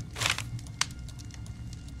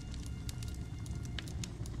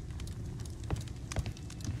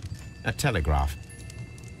 A telegraph.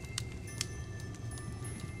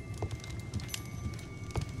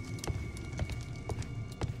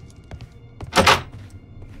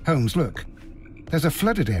 Holmes, look. There's a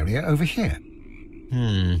flooded area over here.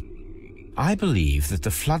 I believe that the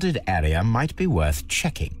flooded area might be worth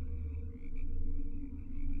checking.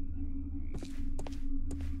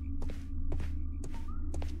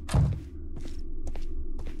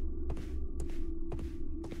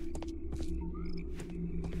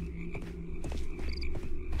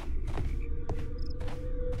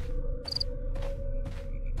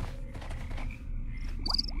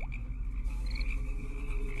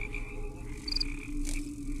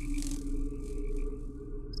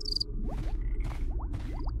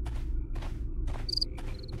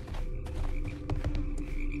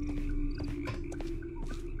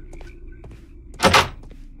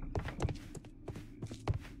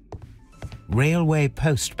 Railway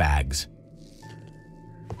post bags.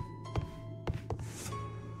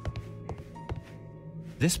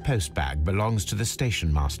 This post bag belongs to the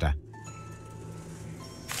station master.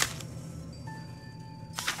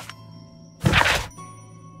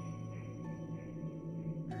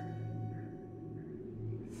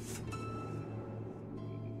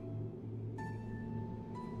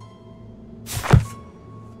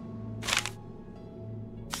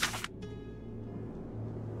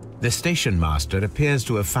 The station master appears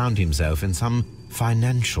to have found himself in some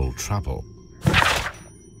financial trouble.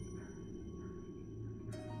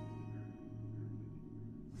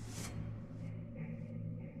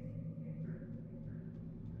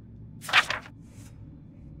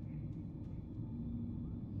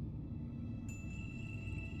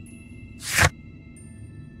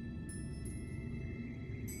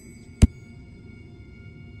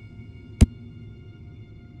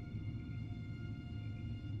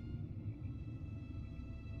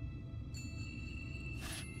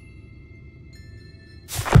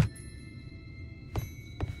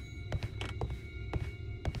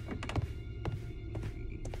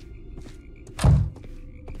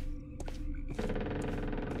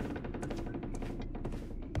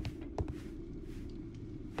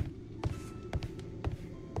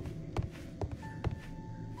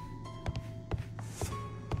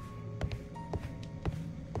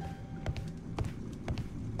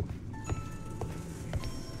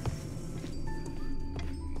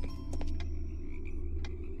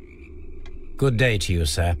 Good day to you,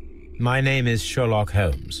 sir. My name is Sherlock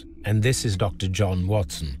Holmes, and this is Dr. John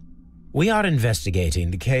Watson. We are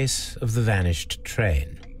investigating the case of the vanished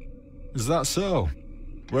train. Is that so?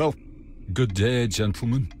 Well, good day,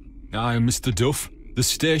 gentlemen. I am Mr. Duff, the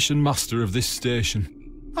station master of this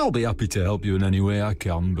station. I'll be happy to help you in any way I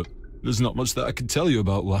can, but There's not much that I can tell you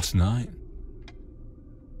about last night.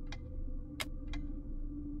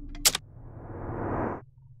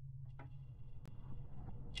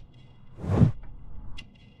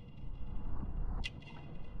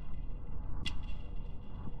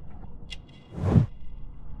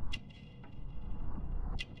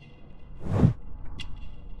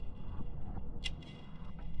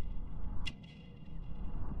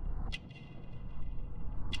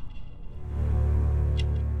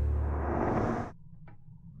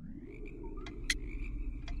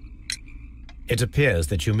 It appears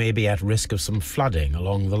that you may be at risk of some flooding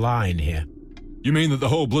along the line here. You mean that the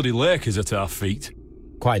whole bloody lake is at our feet?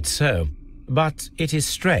 Quite so. But it is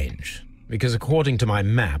strange, because according to my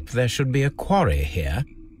map, there should be a quarry here,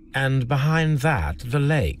 and behind that, the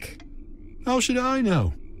lake. How should I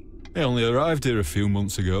know? I only arrived here a few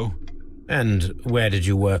months ago. And where did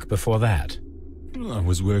you work before that? Well, I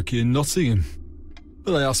was working in Nottingham,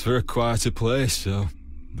 but I asked for a quieter place, so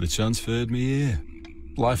they transferred me here.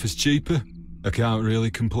 Life is cheaper. I can't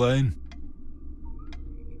really complain.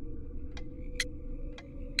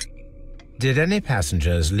 Did any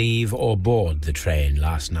passengers leave or board the train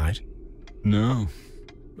last night? No.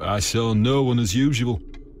 I saw no one as usual.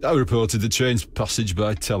 I reported the train's passage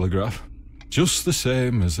by telegraph, just the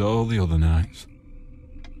same as all the other nights.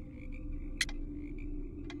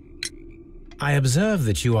 I observe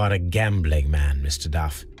that you are a gambling man, Mr.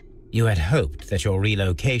 Duff. You had hoped that your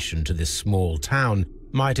relocation to this small town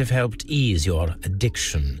might have helped ease your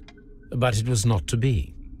addiction, but it was not to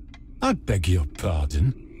be. I beg your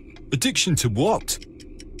pardon? Addiction to what?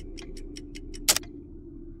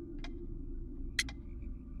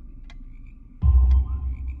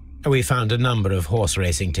 We found a number of horse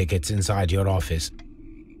racing tickets inside your office.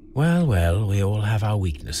 Well, well, we all have our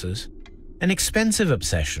weaknesses. An expensive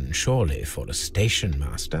obsession, surely, for a station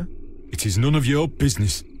master. It is none of your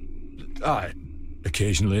business. I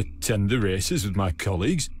occasionally attend the races with my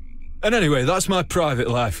colleagues. And anyway, that's my private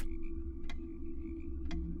life.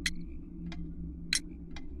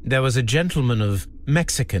 There was a gentleman of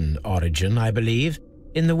Mexican origin, I believe,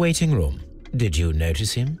 in the waiting room. Did you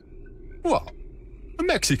notice him? What? A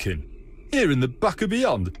Mexican? Here in the back of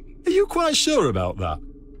beyond? Are you quite sure about that?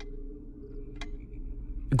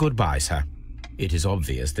 Goodbye, sir. It is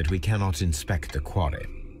obvious that we cannot inspect the quarry.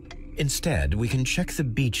 Instead, we can check the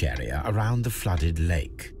beach area around the flooded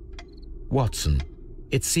lake. Watson,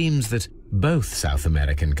 it seems that both South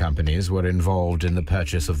American companies were involved in the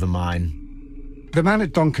purchase of the mine. The man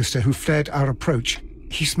at Doncaster who fled our approach,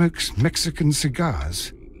 he smokes Mexican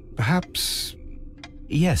cigars. Perhaps...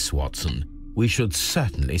 Yes, Watson. We should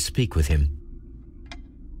certainly speak with him.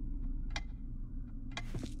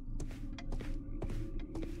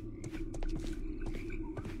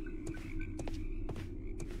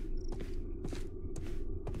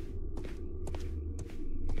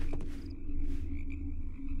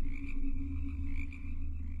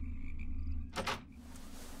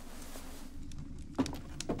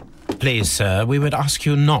 Please, sir, we would ask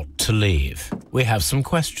you not to leave. We have some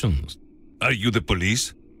questions. Are you the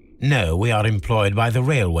police? No, we are employed by the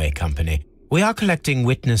railway company. We are collecting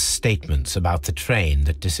witness statements about the train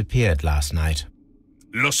that disappeared last night.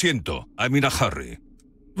 Lo siento, I'm in a hurry.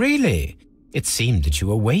 Really? It seemed that you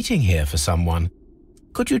were waiting here for someone.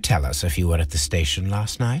 Could you tell us if you were at the station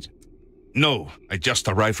last night? No, I just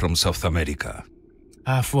arrived from South America.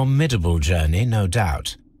 A formidable journey, no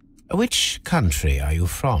doubt. Which country are you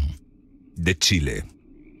from? De Chile.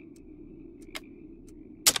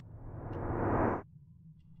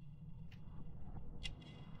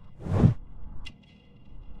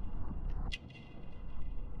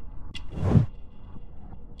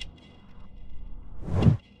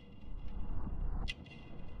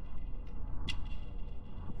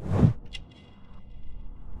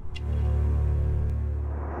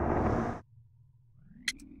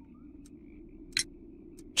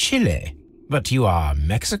 Chile? But you are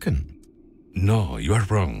Mexican. No, you are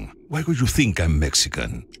wrong. Why would you think I'm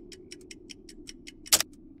Mexican?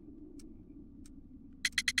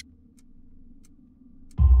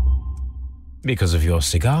 Because of your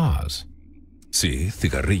cigars. Sí,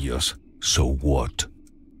 cigarrillos. So what?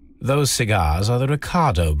 Those cigars are the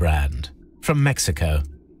Ricardo brand, from Mexico.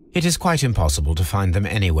 It is quite impossible to find them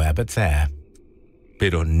anywhere but there.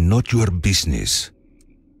 Pero not your business.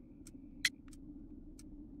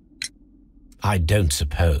 I don't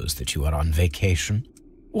suppose that you are on vacation.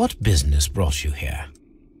 What business brought you here?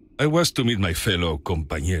 I was to meet my fellow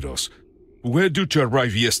compañeros, who were due to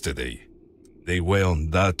arrive yesterday. They were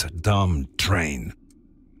on that damn train.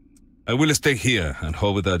 I will stay here and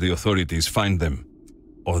hope that the authorities find them,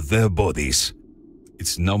 or their bodies.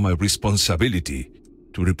 It's now my responsibility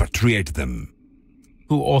to repatriate them.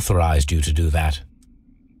 Who authorized you to do that?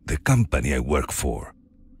 The company I work for.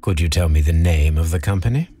 Could you tell me the name of the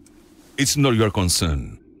company? It's not your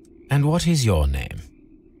concern. And what is your name?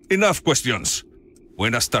 Enough questions.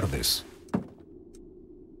 Buenas tardes.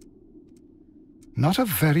 Not a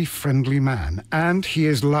very friendly man, and he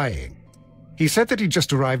is lying. He said that he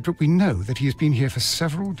just arrived, but we know that he has been here for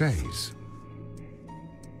several days.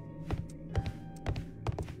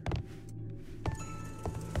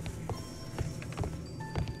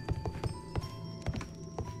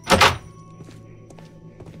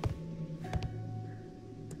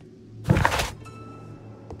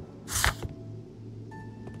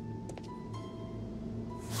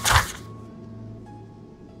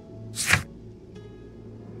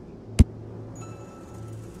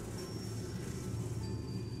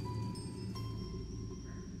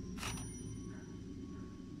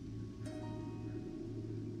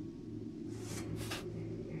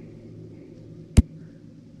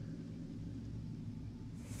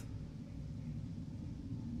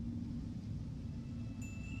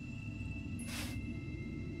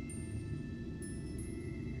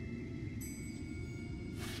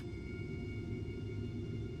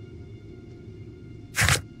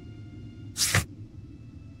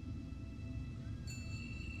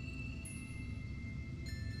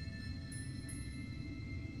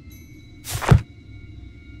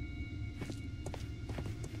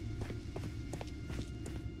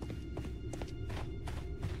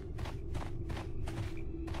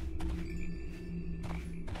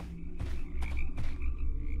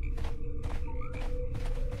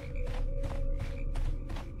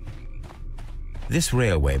 This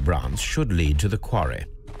railway branch should lead to the quarry.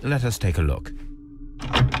 Let us take a look.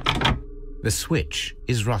 The switch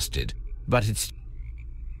is rusted, but it's...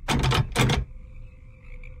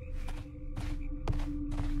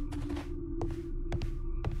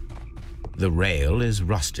 The rail is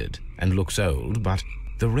rusted and looks old, but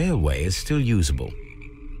the railway is still usable.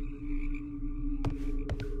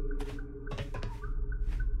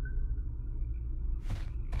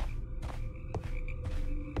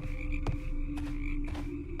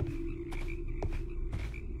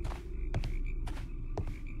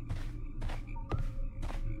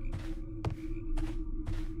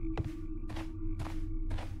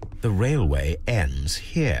 The railway ends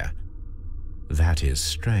here. That is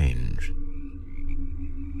strange.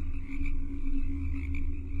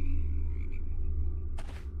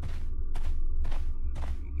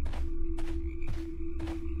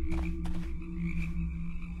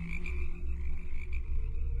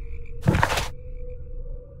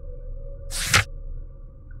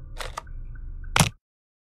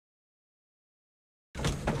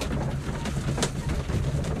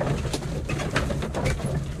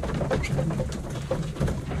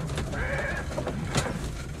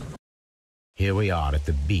 Here we are at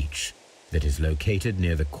the beach that is located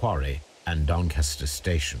near the quarry and Doncaster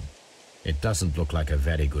station. It doesn't look like a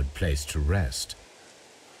very good place to rest.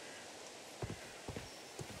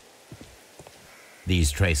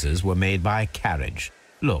 These traces were made by a carriage.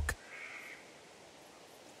 Look.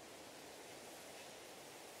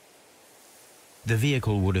 The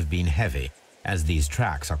vehicle would have been heavy, as these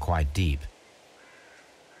tracks are quite deep.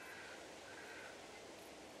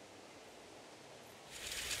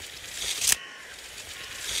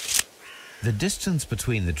 The distance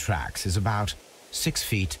between the tracks is about 6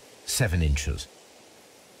 feet 7 inches.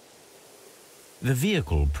 The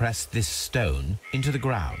vehicle pressed this stone into the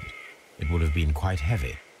ground. It would have been quite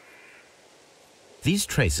heavy. These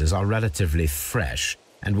traces are relatively fresh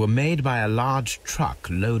and were made by a large truck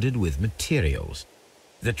loaded with materials.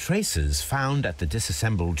 The traces found at the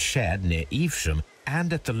disassembled shed near Evesham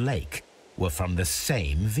and at the lake were from the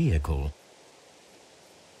same vehicle.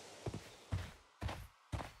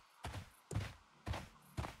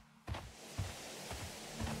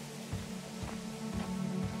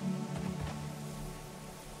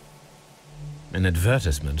 An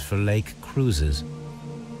advertisement for lake cruises.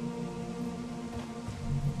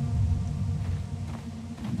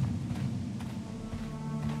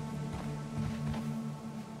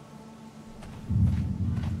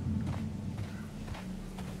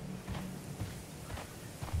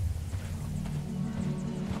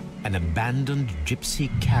 An abandoned gypsy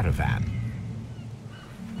caravan.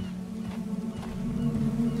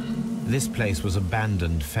 This place was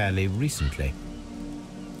abandoned fairly recently.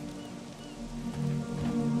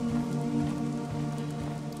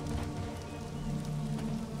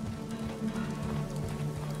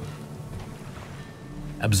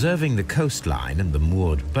 Observing the coastline and the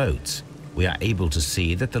moored boats, we are able to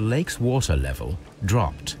see that the lake's water level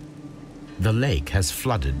dropped. The lake has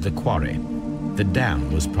flooded the quarry. The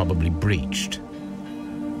dam was probably breached.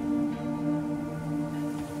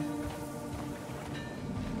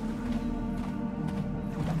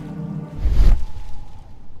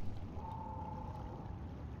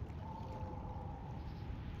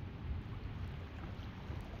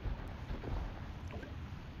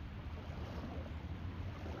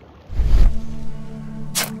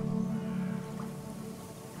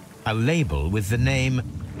 A label with the name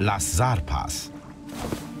Las Zarpas.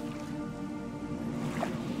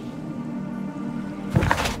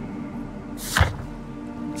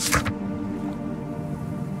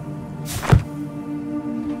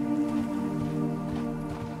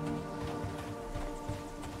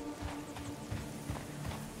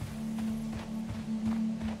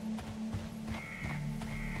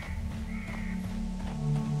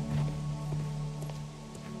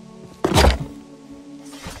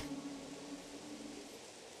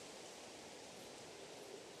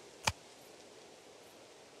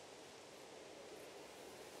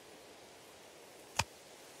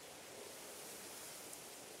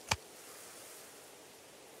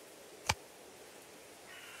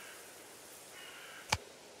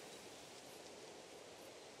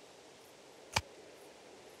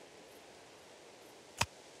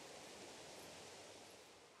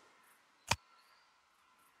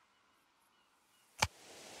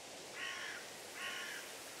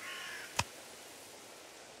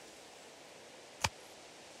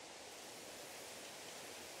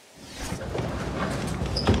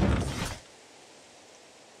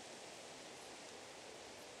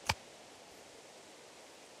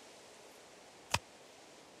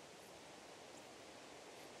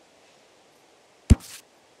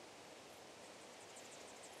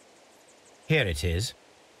 Here it is.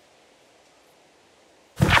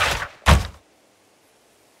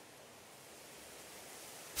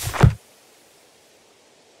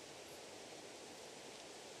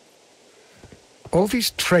 All these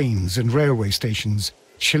trains and railway stations,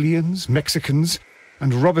 Chileans, Mexicans,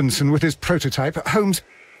 and Robinson with his prototype. Holmes,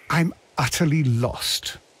 I'm utterly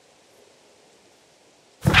lost.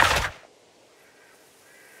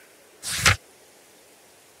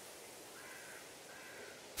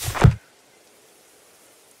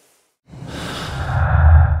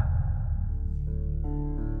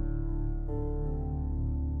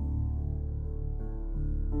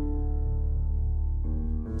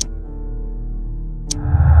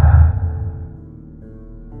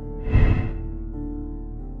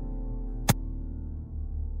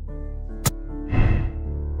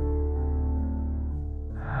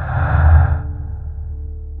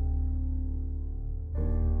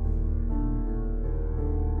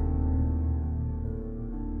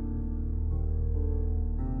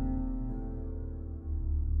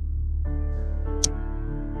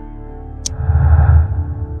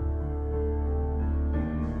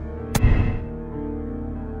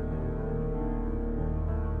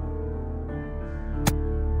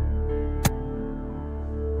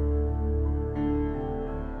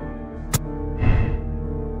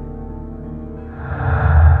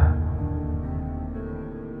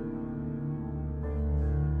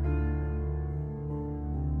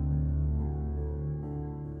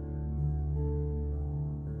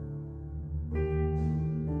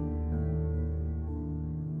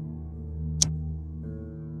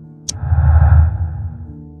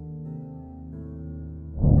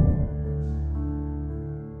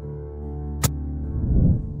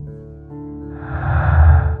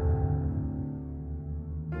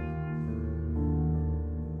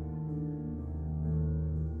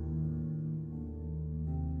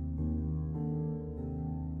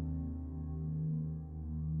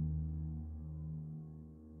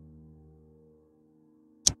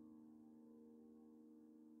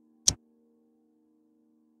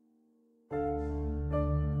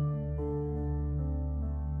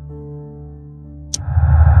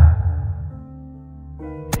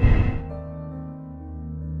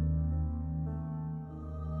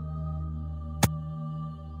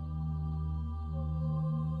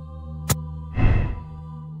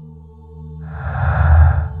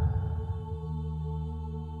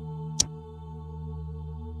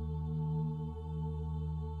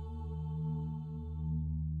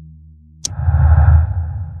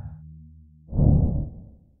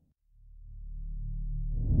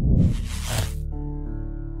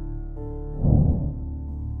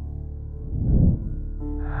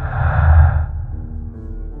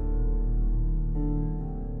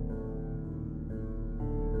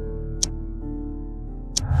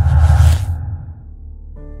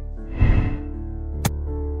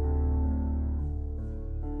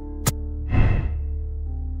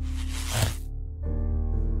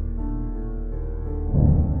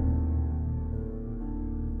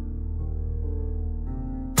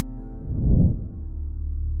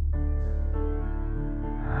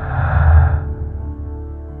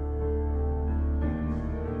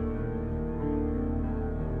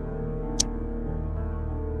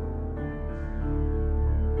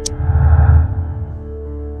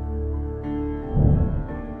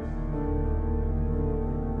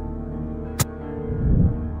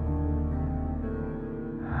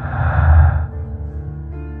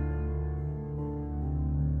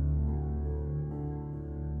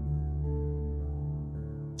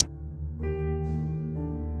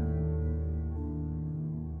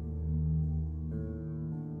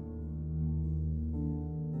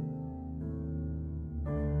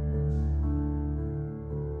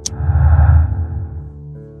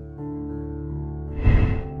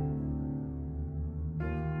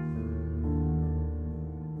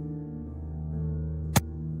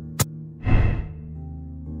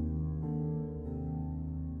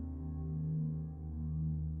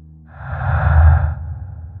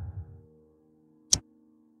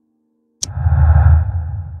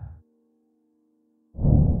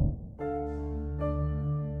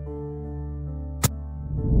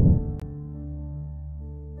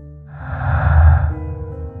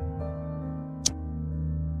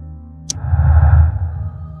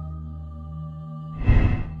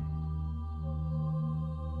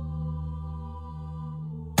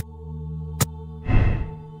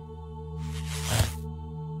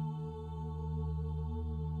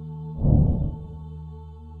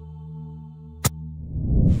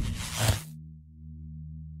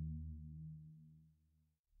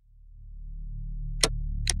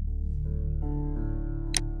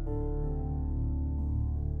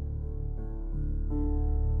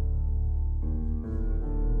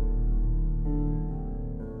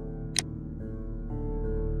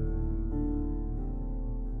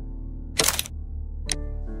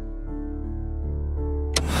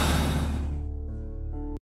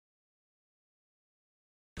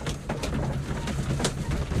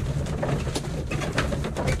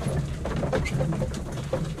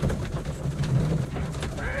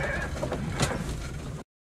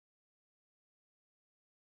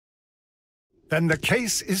 Then the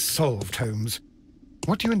case is solved, Holmes.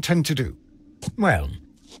 What do you intend to do? Well,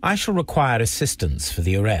 I shall require assistance for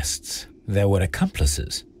the arrests. There were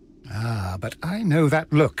accomplices. Ah, but I know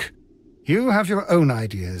that look. You have your own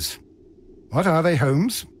ideas. What are they,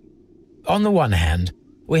 Holmes? On the one hand,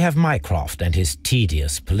 we have Mycroft and his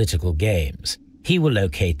tedious political games. He will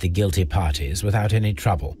locate the guilty parties without any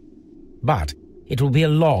trouble. But it will be a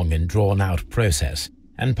long and drawn-out process,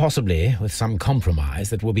 and possibly with some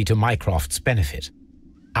compromise that will be to Mycroft's benefit.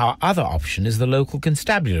 Our other option is the local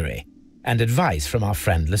constabulary, and advice from our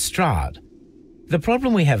friend Lestrade. The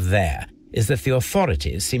problem we have there is that the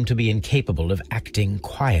authorities seem to be incapable of acting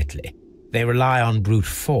quietly. They rely on brute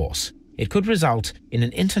force. It could result in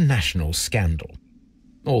an international scandal.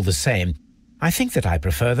 All the same, I think that I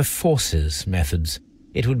prefer the forces methods.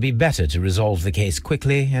 It would be better to resolve the case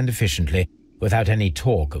quickly and efficiently, without any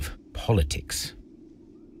talk of politics.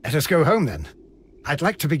 Let us go home, then. I'd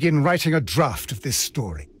like to begin writing a draft of this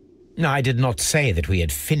story. I did not say that we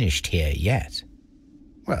had finished here yet.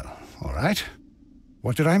 Well, all right.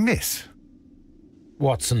 What did I miss?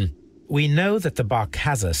 Watson, we know that the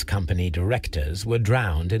Barkazas Company directors were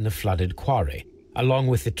drowned in the flooded quarry, along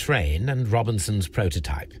with the train and Robinson's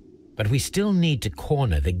prototype. But we still need to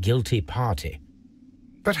corner the guilty party.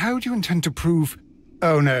 But how do you intend to prove...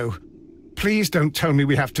 Oh, no. Please don't tell me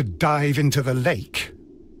we have to dive into the lake.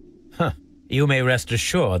 You may rest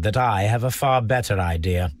assured that I have a far better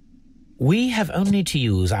idea. We have only to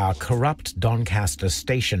use our corrupt Doncaster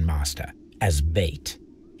station master as bait.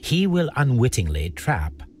 He will unwittingly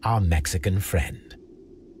trap our Mexican friend.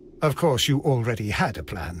 Of course, you already had a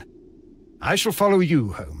plan. I shall follow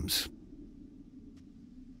you, Holmes.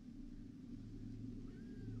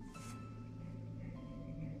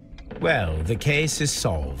 Well, the case is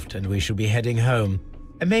solved, and we shall be heading home.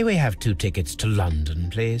 May we have 2 tickets to London,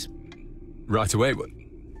 please? Right away.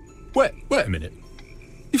 Wait a minute.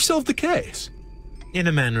 You've solved the case? In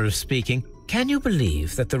a manner of speaking, can you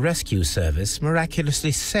believe that the rescue service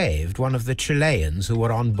miraculously saved one of the Chileans who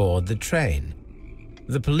were on board the train?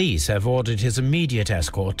 The police have ordered his immediate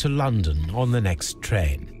escort to London on the next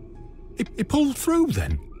train. He pulled through,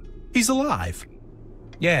 then? He's alive?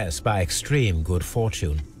 Yes, by extreme good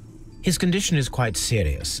fortune. His condition is quite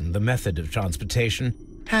serious, and the method of transportation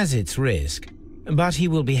has its risk, but he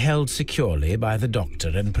will be held securely by the doctor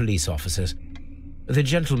and police officers. The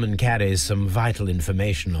gentleman carries some vital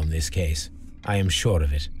information on this case. I am sure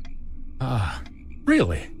of it. Ah,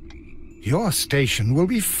 really? Your station will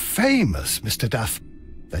be famous, Mr. Duff.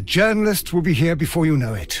 The journalists will be here before you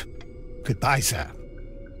know it. Goodbye, sir.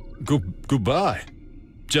 Goodbye,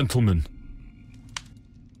 gentlemen.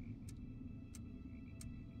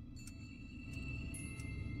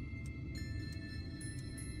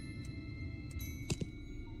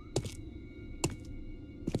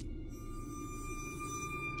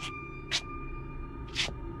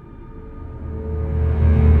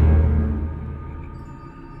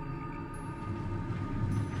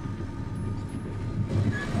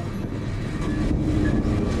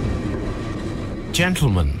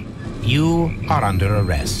 Gentlemen, you are under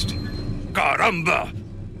arrest. Caramba!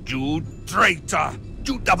 You traitor!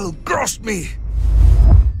 You double-crossed me!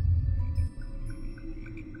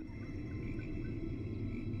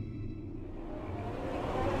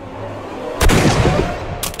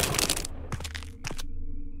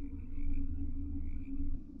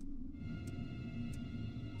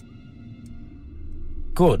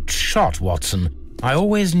 Good shot, Watson. I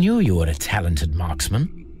always knew you were a talented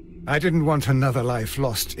marksman. I didn't want another life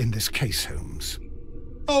lost in this case, Holmes.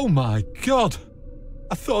 Oh my God!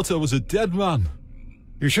 I thought I was a dead man.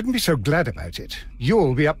 You shouldn't be so glad about it.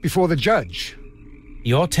 You'll be up before the judge.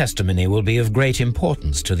 Your testimony will be of great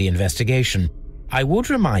importance to the investigation. I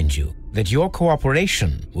would remind you that your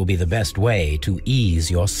cooperation will be the best way to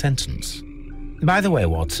ease your sentence. By the way,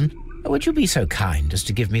 Watson, would you be so kind as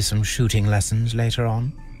to give me some shooting lessons later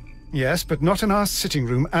on? Yes, but not in our sitting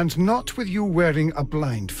room, and not with you wearing a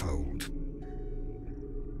blindfold.